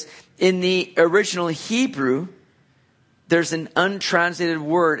because in the original Hebrew, there's an untranslated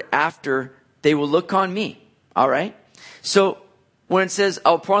word after they will look on me. All right? So when it says,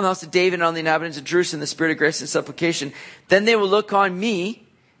 I'll pour on the house of David and on the inhabitants of Jerusalem the spirit of grace and supplication, then they will look on me.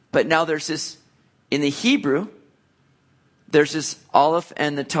 But now there's this, in the Hebrew, there's this aleph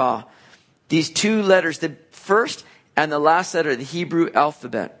and the ta. These two letters, the first and the last letter of the Hebrew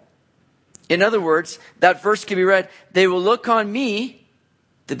alphabet. In other words, that verse can be read, they will look on me,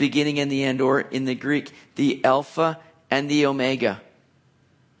 the beginning and the end, or in the Greek, the Alpha and the Omega,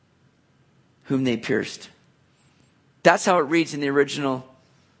 whom they pierced. That's how it reads in the original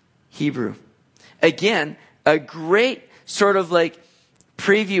Hebrew. Again, a great sort of like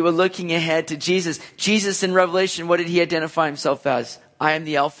preview of looking ahead to Jesus. Jesus in Revelation, what did he identify himself as? I am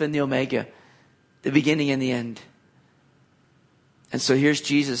the Alpha and the Omega, the beginning and the end. And so here's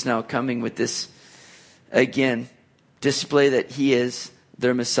Jesus now coming with this, again, display that he is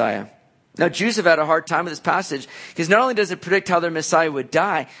their Messiah. Now, Jews have had a hard time with this passage because not only does it predict how their Messiah would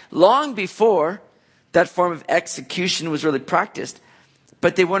die, long before that form of execution was really practiced,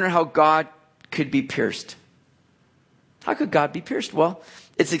 but they wonder how God could be pierced. How could God be pierced? Well,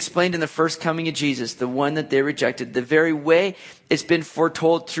 it's explained in the first coming of Jesus, the one that they rejected, the very way it's been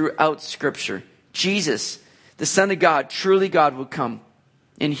foretold throughout Scripture. Jesus, the Son of God, truly God, would come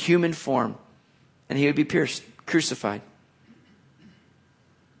in human form, and he would be pierced, crucified.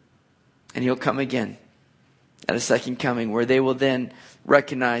 And he'll come again at a second coming where they will then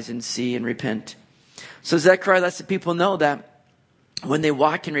recognize and see and repent. So Zechariah lets the people know that when they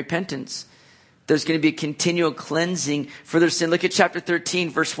walk in repentance, there's going to be a continual cleansing for their sin. Look at chapter 13,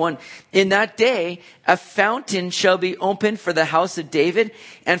 verse 1. In that day, a fountain shall be opened for the house of David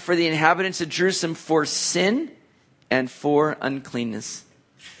and for the inhabitants of Jerusalem for sin and for uncleanness.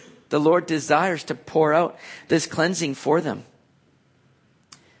 The Lord desires to pour out this cleansing for them,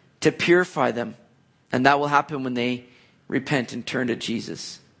 to purify them. And that will happen when they repent and turn to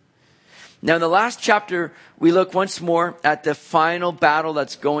Jesus. Now, in the last chapter, we look once more at the final battle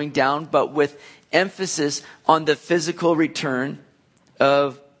that's going down, but with emphasis on the physical return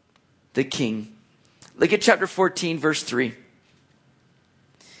of the king. Look at chapter 14, verse 3. It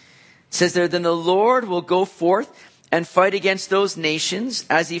says there, then the Lord will go forth and fight against those nations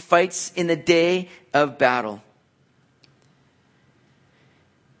as he fights in the day of battle.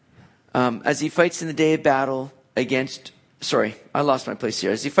 As he fights in the day of battle against, I lost my place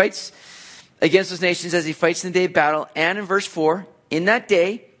here. As he fights against those nations as he fights in the day of battle. And in verse 4, in that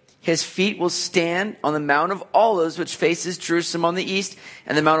day, his feet will stand on the Mount of Olives, which faces Jerusalem on the east,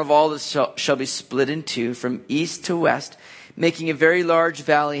 and the Mount of Olives shall be split in two from east to west, making a very large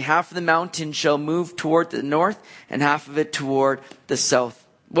valley. Half of the mountain shall move toward the north, and half of it toward the south.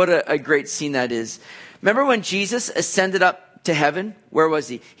 What a great scene that is. Remember when Jesus ascended up to heaven? Where was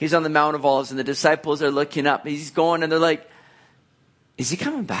he? He was on the Mount of Olives, and the disciples are looking up. He's going, and they're like, is he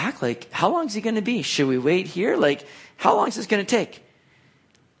coming back? Like, how long is he going to be? Should we wait here? Like, how long is this going to take?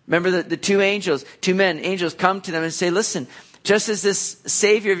 Remember the two angels come to them and say, listen, just as this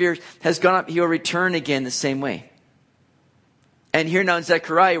Savior of yours has gone up, he will return again the same way. And here now in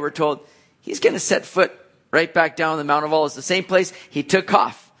Zechariah, we're told he's going to set foot right back down on the Mount of Olives, the same place he took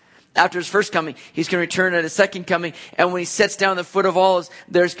off. After his first coming, he's going to return at his second coming. And when he sets down the foot of Olives,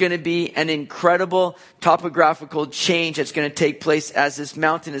 there's going to be an incredible topographical change that's going to take place as this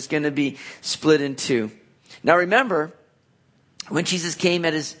mountain is going to be split in two. Now remember, when Jesus came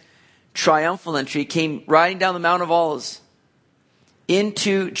at his triumphal entry, he came riding down the Mount of Olives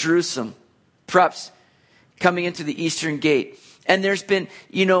into Jerusalem, perhaps coming into the eastern gate. And there's been,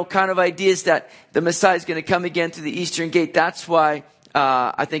 kind of ideas that the Messiah is going to come again through the eastern gate. That's why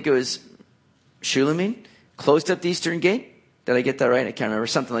I think it was Shulamim closed up the eastern gate. Did I get that right? I can't remember.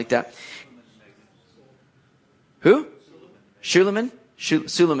 Something like that. Who? Shulamim?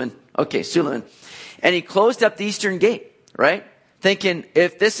 Sulaman. Okay, Sulaman. And he closed up the eastern gate, right? Thinking,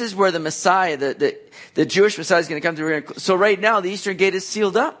 if this is where the Messiah, the Jewish Messiah is going to come through. So right now, the eastern gate is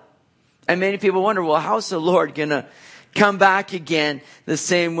sealed up. And many people wonder, well, how's the Lord going to come back again the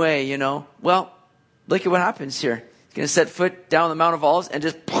same way, Well, look at what happens here. He's going to set foot down the Mount of Olives and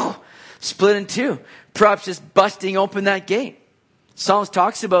just split in two. Perhaps just busting open that gate. Psalms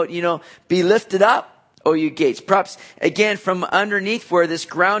talks about, be lifted up, O you gates. Perhaps, again, from underneath where this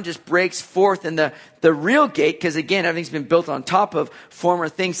ground just breaks forth and the real gate, because again, everything's been built on top of former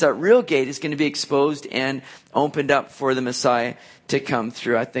things, that real gate is going to be exposed and opened up for the Messiah to come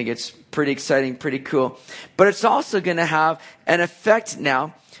through. I think it's pretty exciting, pretty cool. But it's also going to have an effect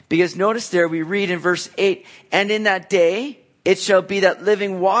now, because notice there we read in verse 8, and in that day it shall be that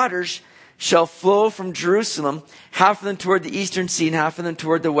living waters shall flow from Jerusalem, half of them toward the eastern sea and half of them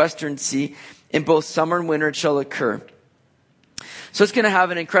toward the western sea. In both summer and winter it shall occur. So it's going to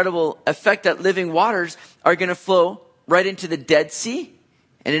have an incredible effect that living waters are going to flow right into the Dead Sea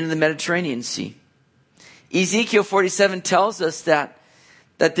and into the Mediterranean Sea. Ezekiel 47 tells us that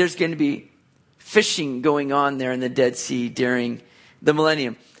there's going to be fishing going on there in the Dead Sea during the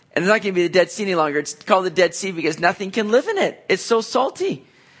millennium. And it's not going to be the Dead Sea any longer. It's called the Dead Sea because nothing can live in it. It's so salty.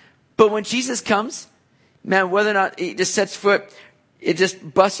 But when Jesus comes, man, whether or not he just sets foot, it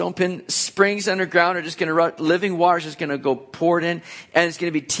just busts open, springs underground are just going to run, living water is just going to go poured in, and it's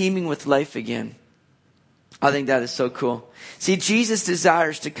going to be teeming with life again. I think that is so cool. See, Jesus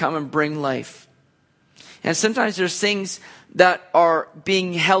desires to come and bring life. And sometimes there's things that are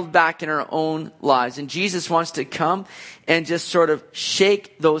being held back in our own lives. And Jesus wants to come and just sort of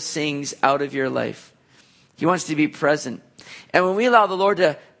shake those things out of your life. He wants to be present. And when we allow the Lord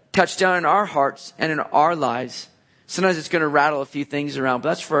to touch down in our hearts and in our lives, sometimes it's going to rattle a few things around, but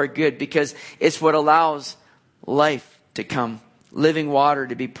that's for our good because it's what allows life to come, living water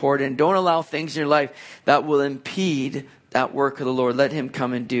to be poured in. Don't allow things in your life that will impede that work of the Lord. Let him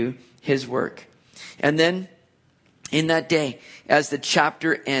come and do his work. And then in that day, as the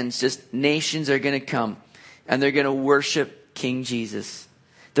chapter ends, just nations are going to come and they're going to worship King Jesus.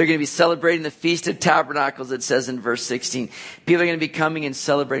 They're going to be celebrating the Feast of Tabernacles, it says in verse 16. People are going to be coming and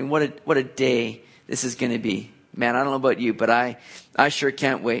celebrating. What a day this is going to be. Man, I don't know about you, but I sure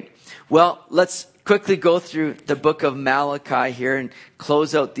can't wait. Well, let's quickly go through the book of Malachi here and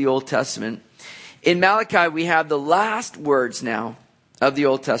close out the Old Testament. In Malachi, we have the last words now of the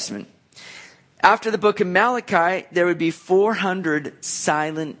Old Testament. After the book of Malachi, there would be 400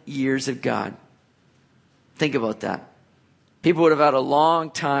 silent years of God. Think about that. People would have had a long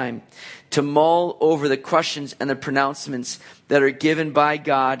time to mull over the questions and the pronouncements that are given by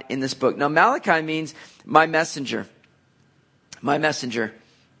God in this book. Now, Malachi means my messenger. My messenger.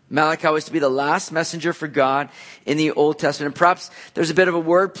 Malachi was to be the last messenger for God in the Old Testament. And perhaps there's a bit of a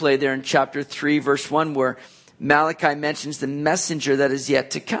wordplay there in chapter 3, verse 1, where Malachi mentions the messenger that is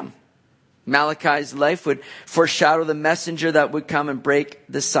yet to come. Malachi's life would foreshadow the messenger that would come and break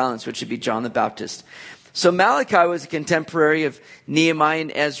the silence, which would be John the Baptist. So Malachi was a contemporary of Nehemiah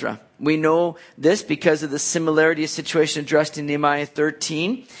and Ezra. We know this because of the similarity of situation addressed in Nehemiah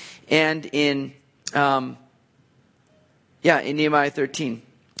 13 and in Nehemiah 13.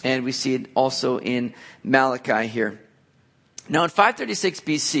 And we see it also in Malachi here. Now in 536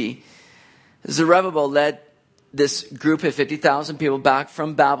 BC, Zerubbabel led this group of 50,000 people back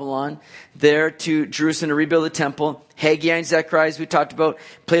from Babylon there to Jerusalem to rebuild the temple. Haggai and Zechariah, as we talked about,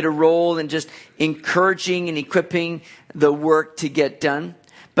 played a role in just encouraging and equipping the work to get done.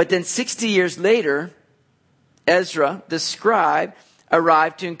 But then 60 years later, Ezra, the scribe,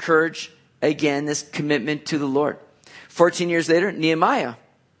 arrived to encourage again this commitment to the Lord. 14 years later, Nehemiah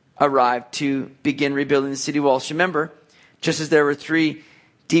arrived to begin rebuilding the city walls. Remember, just as there were 3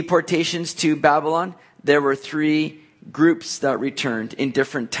 deportations to Babylon, there were 3 groups that returned in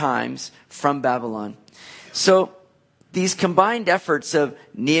different times from Babylon. So these combined efforts of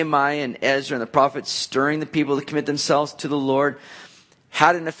Nehemiah and Ezra and the prophets stirring the people to commit themselves to the Lord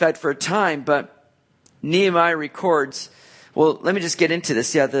had an effect for a time, but Nehemiah records, well, let me just get into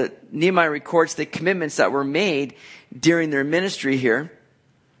this. Nehemiah records the commitments that were made during their ministry here.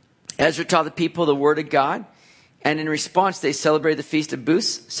 Ezra taught the people the word of God, and in response, they celebrated the Feast of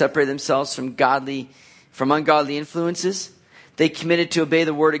Booths, separated themselves from ungodly influences. They committed to obey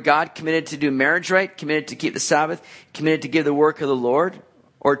the word of God, committed to do marriage right, committed to keep the Sabbath, committed to give the work of the Lord,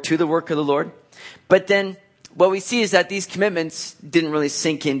 or to the work of the Lord. But then what we see is that these commitments didn't really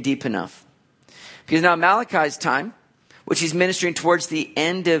sink in deep enough. Because now Malachi's time, which he's ministering towards the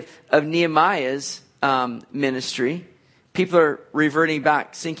end of Nehemiah's ministry, people are reverting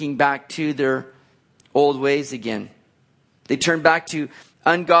back, sinking back to their old ways again. They turn back to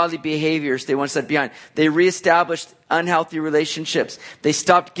ungodly behaviors they once left behind. They reestablished unhealthy relationships. They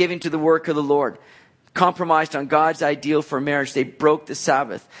stopped giving to the work of the Lord, compromised on God's ideal for marriage. They broke the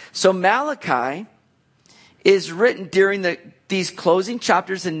Sabbath. So Malachi is written during these closing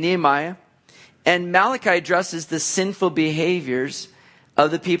chapters in Nehemiah, and Malachi addresses the sinful behaviors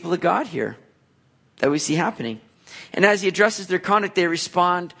of the people of God here that we see happening. And as he addresses their conduct, they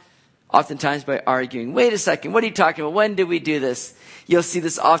respond oftentimes by arguing. Wait a second, what are you talking about? When did we do this? You'll see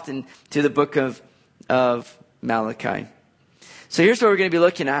this often to the book of Malachi. So here's what we're going to be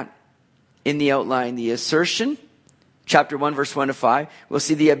looking at in the outline. The assertion, chapter 1, verse 1 to 5. We'll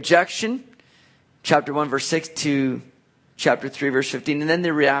see the objection, chapter 1, verse 6 to chapter 3, verse 15. And then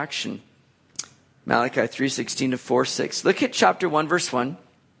the reaction, Malachi 3:16 to 4:6. Look at chapter 1, verse 1.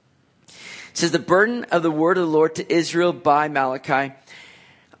 It says, the burden of the word of the Lord to Israel by Malachi.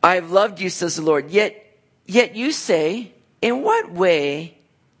 I have loved you, says the Lord. Yet you say, in what way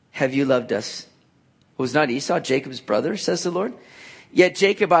have you loved us? Was not Esau Jacob's brother, says the Lord? Yet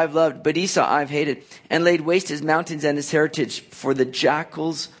Jacob I've loved, but Esau I've hated, and laid waste his mountains and his heritage for the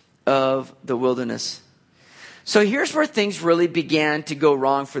jackals of the wilderness. So here's where things really began to go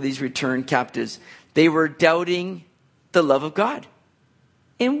wrong for these returned captives. They were doubting the love of God.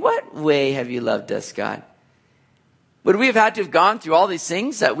 In what way have you loved us, God? Would we have had to have gone through all these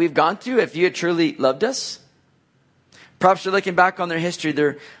things that we've gone through if you had truly loved us? Perhaps they're looking back on their history,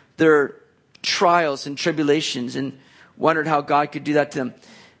 their trials and tribulations, and wondered how God could do that to them.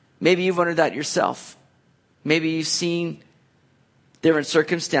 Maybe you've wondered that yourself. Maybe you've seen different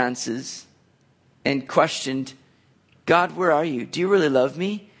circumstances and questioned, God, where are you? Do you really love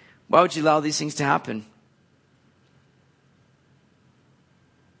me? Why would you allow these things to happen?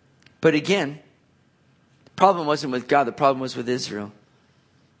 But again, the problem wasn't with God. The problem was with Israel.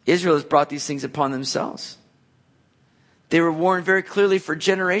 Israel has brought these things upon themselves. They were warned very clearly for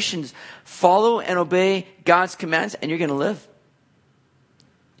generations. Follow and obey God's commands and you're going to live.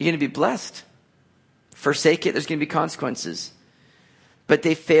 You're going to be blessed. Forsake it, there's going to be consequences. But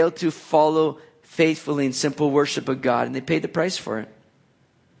they failed to follow faithfully in simple worship of God, and they paid the price for it.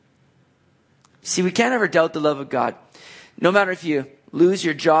 See, we can't ever doubt the love of God. No matter if you lose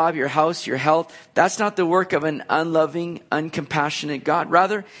your job, your house, your health, that's not the work of an unloving, uncompassionate God.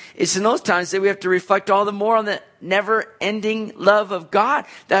 Rather, it's in those times that we have to reflect all the more on the never-ending love of God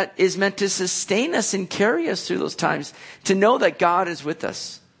that is meant to sustain us and carry us through those times. To know that God is with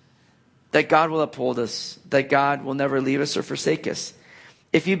us, that God will uphold us, that God will never leave us or forsake us.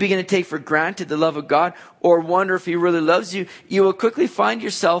 If you begin to take for granted the love of God or wonder if He really loves you, you will quickly find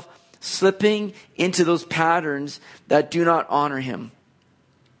yourself slipping into those patterns that do not honor Him.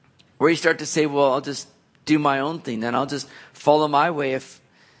 Where you start to say, well, I'll just do my own thing, then I'll just follow my way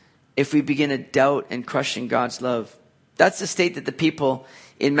if we begin to doubt and question God's love. That's the state that the people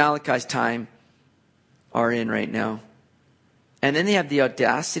in Malachi's time are in right now. And then they have the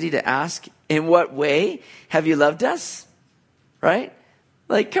audacity to ask, in what way have you loved us? Right?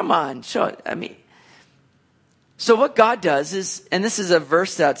 Like, come on, show it. I mean, so what God does is, and this is a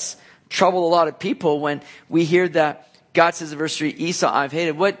verse that's troubled a lot of people when we hear that God says in verse 3, Esau I've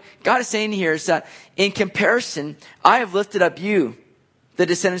hated. What God is saying here is that in comparison, I have lifted up you, the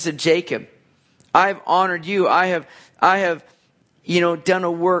descendants of Jacob. I have honored you. I have, done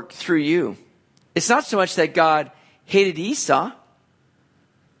a work through you. It's not so much that God hated Esau,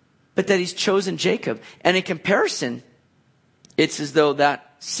 but that he's chosen Jacob. And in comparison, it's as though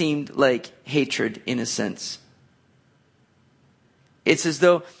that seemed like hatred in a sense. It's as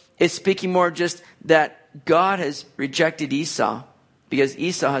though it's speaking more just that God has rejected Esau because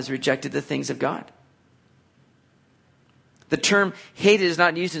Esau has rejected the things of God. The term hated is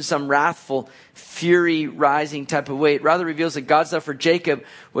not used in some wrathful, fury rising type of way. It rather reveals that God's love for Jacob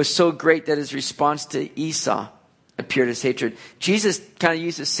was so great that his response to Esau appeared as hatred. Jesus kind of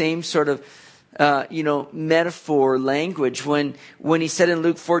used the same sort of, metaphor language when he said in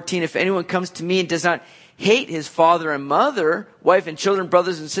Luke 14, if anyone comes to me and does not hate his father and mother, wife and children,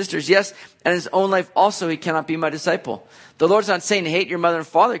 brothers and sisters, yes, and his own life also, he cannot be my disciple. The Lord's not saying hate your mother and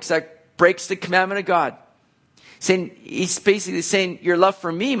father because that breaks the commandment of God. He's basically saying your love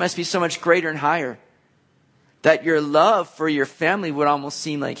for me must be so much greater and higher that your love for your family would almost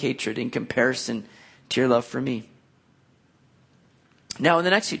seem like hatred in comparison to your love for me. Now, in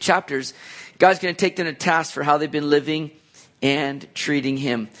the next few chapters, God's going to take them to task for how they've been living and treating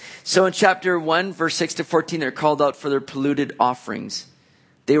him. So in chapter 1, verse 6 to 14, they're called out for their polluted offerings.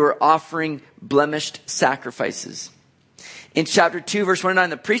 They were offering blemished sacrifices. In chapter 2, verse 1 to 9,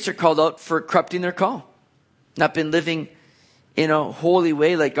 the priests are called out for corrupting their call. Not been living in a holy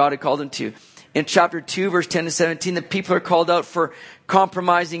way like God had called them to. In chapter 2, verse 10 to 17, the people are called out for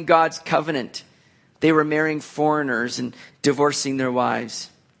compromising God's covenant. They were marrying foreigners and divorcing their wives.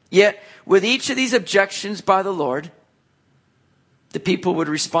 Yet, with each of these objections by the Lord, the people would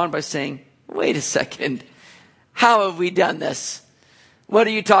respond by saying, wait a second, how have we done this? What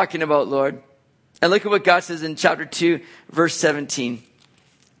are you talking about, Lord? And look at what God says in chapter 2, verse 17.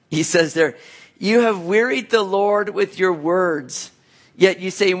 He says there, you have wearied the Lord with your words. Yet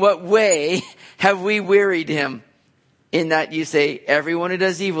you say, in what way have we wearied him? In that you say, everyone who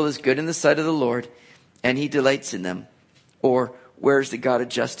does evil is good in the sight of the Lord, and he delights in them. Or, where's the God of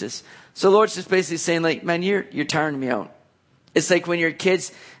justice? So the Lord's just basically saying, like, man, you're tiring me out. It's like when your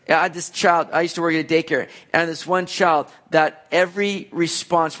kids, I had this child, I used to work at a daycare, and this one child that every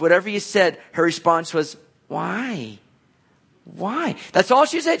response, whatever you said, her response was, why? Why? That's all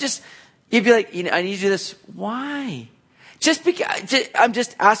she would say. Just, you'd be like, I need to do this. Why? I'm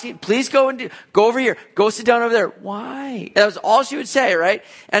just asking, please go over here. Go sit down over there. Why? That was all she would say, right?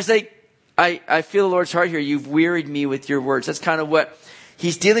 And it's like, I feel the Lord's heart here. You've wearied me with your words. That's kind of what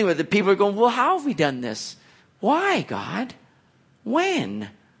he's dealing with. The people are going, well, how have we done this? Why, God? When?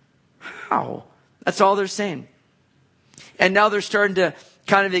 How? That's all they're saying. And now they're starting to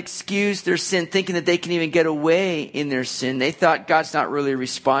kind of excuse their sin, thinking that they can even get away in their sin. They thought God's not really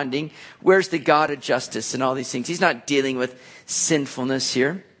responding. Where's the God of justice and all these things? He's not dealing with sinfulness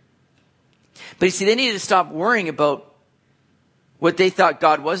here. But you see, they needed to stop worrying about what they thought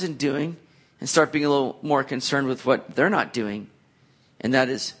God wasn't doing and start being a little more concerned with what they're not doing. And that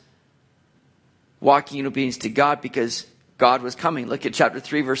is walking in obedience to God because God was coming. Look at chapter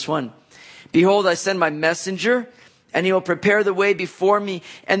 3, verse 1. Behold, I send my messenger, and he will prepare the way before me.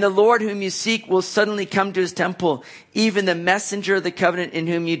 And the Lord whom you seek will suddenly come to his temple, even the messenger of the covenant in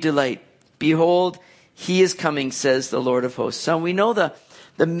whom you delight. Behold, he is coming, says the Lord of hosts. So we know the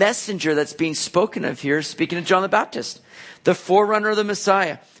messenger that's being spoken of here is speaking of John the Baptist, the forerunner of the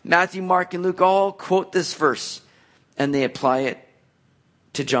Messiah. Matthew, Mark, and Luke all quote this verse, and they apply it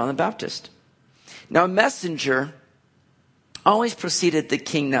to John the Baptist. Now, a messenger always preceded the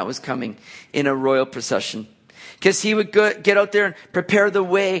king that was coming in a royal procession, because he would get out there and prepare the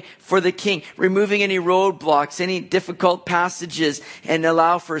way for the king, removing any roadblocks, any difficult passages, and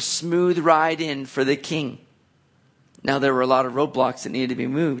allow for a smooth ride in for the king. Now, there were a lot of roadblocks that needed to be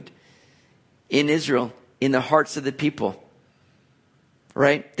moved in Israel, in the hearts of the people.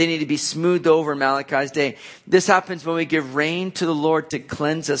 Right? They need to be smoothed over in Malachi's day. This happens when we give rein to the Lord to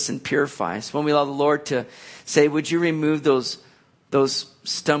cleanse us and purify us. When we allow the Lord to say, would you remove those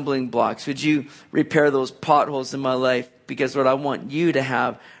stumbling blocks? Would you repair those potholes in my life? Because Lord, I want you to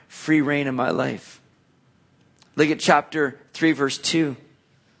have free reign in my life. Look at chapter 3, verse 2.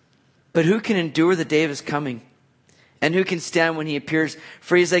 But who can endure the day of his coming? And who can stand when he appears?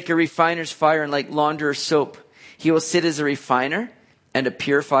 For he is like a refiner's fire and like launderer's soap. He will sit as a refiner and a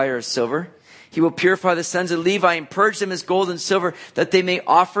purifier of silver. He will purify the sons of Levi and purge them as gold and silver, that they may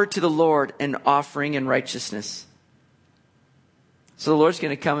offer to the Lord an offering in righteousness. So the Lord's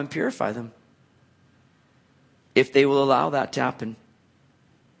going to come and purify them, if they will allow that to happen.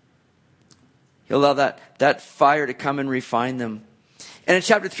 He'll allow that fire to come and refine them. And in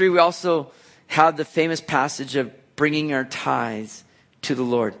chapter 3, we also have the famous passage of bringing our tithes to the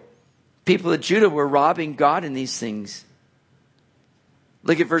Lord. People of Judah were robbing God in these things.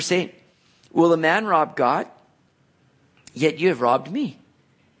 Look at verse 8. Will a man rob God? Yet you have robbed me.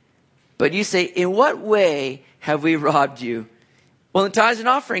 But you say, in what way have we robbed you? Well, in tithes and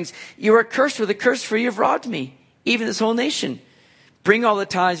offerings, you are cursed with a curse, for you have robbed me, even this whole nation. Bring all the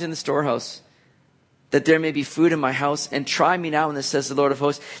tithes in the storehouse, that there may be food in my house, and try me now, and this says the Lord of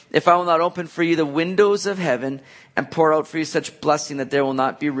hosts, if I will not open for you the windows of heaven and pour out for you such blessing that there will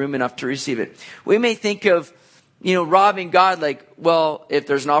not be room enough to receive it. We may think of, robbing God like, well, if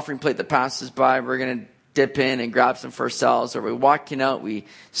there's an offering plate that passes by, we're going to dip in and grab some for ourselves, or we're walking out, we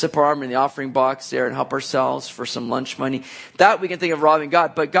slip our arm in the offering box there and help ourselves for some lunch money. That we can think of robbing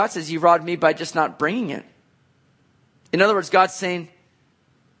God. But God says, you robbed me by just not bringing it. In other words, God's saying,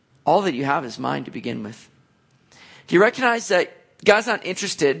 all that you have is mine to begin with. Do you recognize that God's not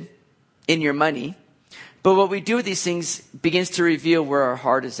interested in your money? But what we do with these things begins to reveal where our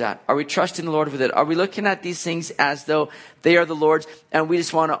heart is at. Are we trusting the Lord with it? Are we looking at these things as though they are the Lord's and we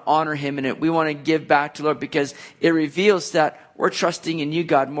just want to honor him in it? We want to give back to the Lord because it reveals that we're trusting in you,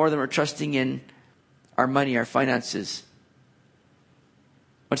 God, more than we're trusting in our money, our finances.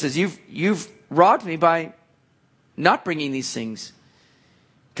 It says, you've robbed me by not bringing these things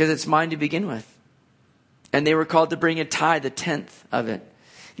because it's mine to begin with. And they were called to bring a tithe, 1/10 of it.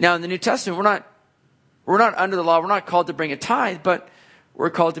 Now in the New Testament, we're not under the law. We're not called to bring a tithe, but we're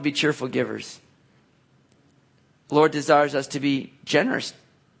called to be cheerful givers. The Lord desires us to be generous,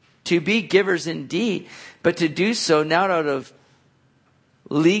 to be givers indeed, but to do so not out of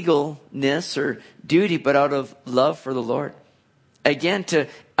legalness or duty, but out of love for the Lord. Again, to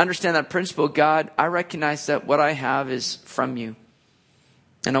understand that principle, God, I recognize that what I have is from you.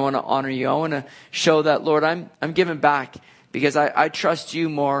 And I want to honor you. I want to show that, Lord, I'm giving back because I trust you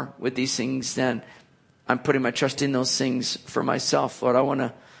more with these things than I'm putting my trust in those things for myself. Lord, I want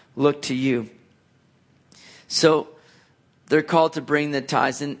to look to you. So they're called to bring the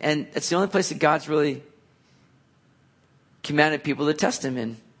tithes. And it's the only place that God's really commanded people to test him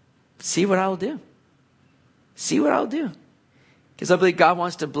in. See what I'll do. See what I'll do. Because I believe God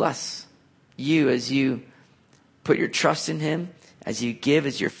wants to bless you as you put your trust in him, as you give,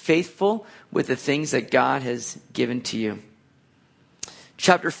 as you're faithful with the things that God has given to you.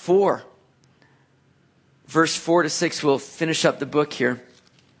 Chapter 4. Verse 4-6, we'll finish up the book here.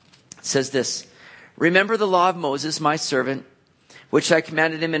 It says this, remember the law of Moses, my servant, which I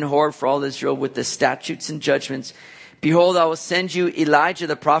commanded him in Horeb for all Israel with the statutes and judgments. Behold, I will send you Elijah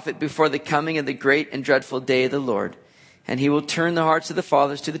the prophet before the coming of the great and dreadful day of the Lord. And he will turn the hearts of the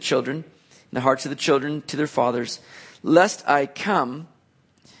fathers to the children, and the hearts of the children to their fathers, lest I come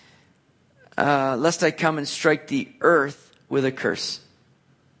and strike the earth with a curse.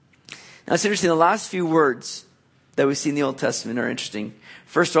 Now it's interesting, the last few words that we see in the Old Testament are interesting.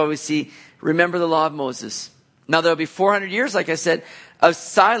 First of all, we see, remember the law of Moses. Now there'll be 400 years, like I said, of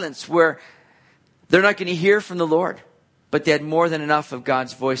silence where they're not going to hear from the Lord. But they had more than enough of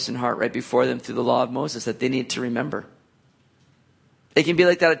God's voice and heart right before them through the law of Moses that they need to remember. It can be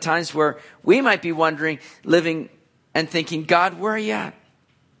like that at times where we might be wondering, living and thinking, God, where are you at?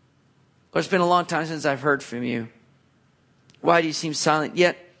 Well, it's been a long time since I've heard from you. Why do you seem silent?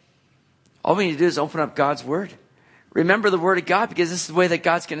 Yet, all we need to do is open up God's word. Remember the word of God because this is the way that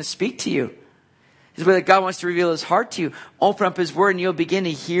God's going to speak to you. This is the way that God wants to reveal his heart to you. Open up his word and you'll begin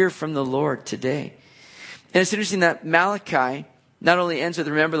to hear from the Lord today. And it's interesting that Malachi not only ends with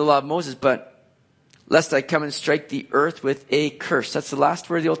remember the law of Moses, but lest I come and strike the earth with a curse. That's the last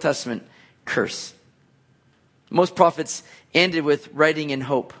word of the Old Testament, curse. Most prophets ended with writing in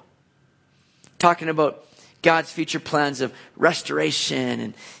hope, talking about God's future plans of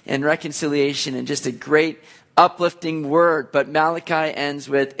restoration and reconciliation and just a great uplifting word. But Malachi ends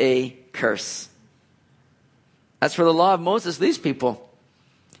with a curse. That's where the law of Moses leaves people.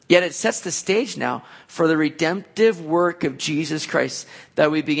 Yet it sets the stage now for the redemptive work of Jesus Christ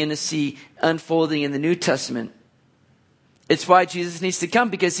that we begin to see unfolding in the New Testament. It's why Jesus needs to come,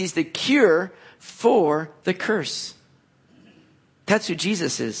 because he's the cure for the curse. That's who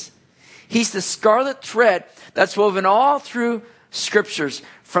Jesus is. He's the scarlet thread that's woven all through scriptures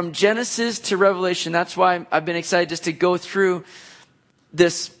from Genesis to Revelation. That's why I've been excited just to go through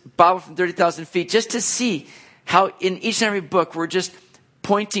this Bible from 30,000 feet, just to see how in each and every book we're just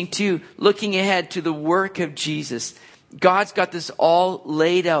pointing to, looking ahead to the work of Jesus. God's got this all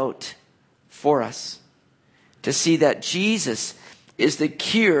laid out for us to see that Jesus is the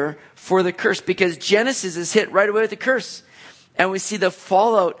cure for the curse, because Genesis is hit right away with the curse. And we see the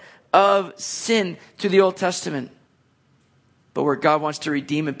fallout of sin through the Old Testament. But where God wants to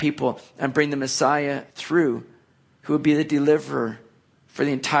redeem a people and bring the Messiah through, who would be the deliverer for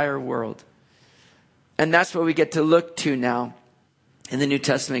the entire world. And that's what we get to look to now in the New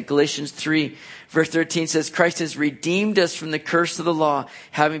Testament. Galatians 3 verse 13 says, Christ has redeemed us from the curse of the law,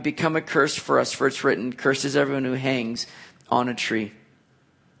 having become a curse for us. For it's written, cursed is everyone who hangs on a tree.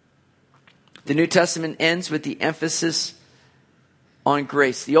 The New Testament ends with the emphasis on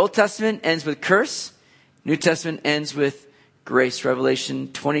grace. The Old Testament ends with curse. New Testament ends with grace. Revelation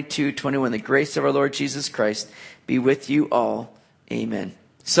 22:21. The grace of our Lord Jesus Christ be with you all. Amen.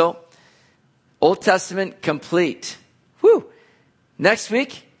 So, Old Testament complete. Whew. Next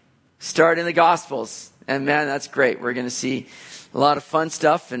week, start in the Gospels. And man, that's great. We're going to see a lot of fun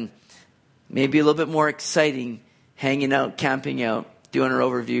stuff and maybe a little bit more exciting hanging out, camping out, doing our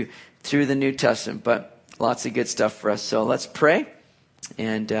overview through the New Testament. But lots of good stuff for us. So let's pray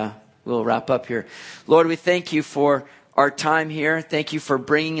and we'll wrap up here. Lord, we thank you for our time here. Thank you for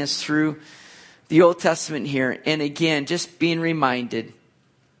bringing us through the Old Testament here. And again, just being reminded,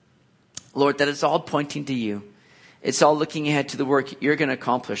 Lord, that it's all pointing to you. It's all looking ahead to the work you're going to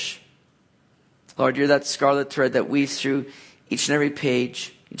accomplish. Lord, you're that scarlet thread that weaves through each and every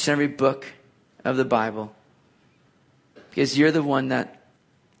page, each and every book of the Bible. Because you're the one that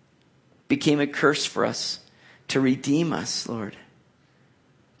became a curse for us to redeem us, Lord.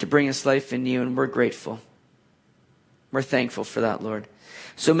 To bring us life in you, and we're grateful. We're thankful for that, Lord.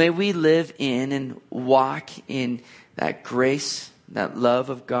 So may we live in and walk in that grace, that love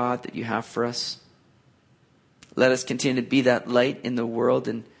of God that you have for us. Let us continue to be that light in the world.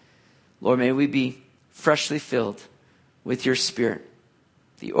 And Lord, may we be freshly filled with your Spirit.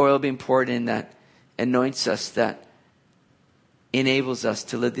 The oil being poured in that anoints us, that enables us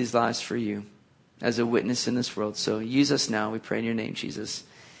to live these lives for you as a witness in this world. So use us now, we pray in your name, Jesus.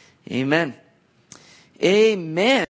 Amen. Amen.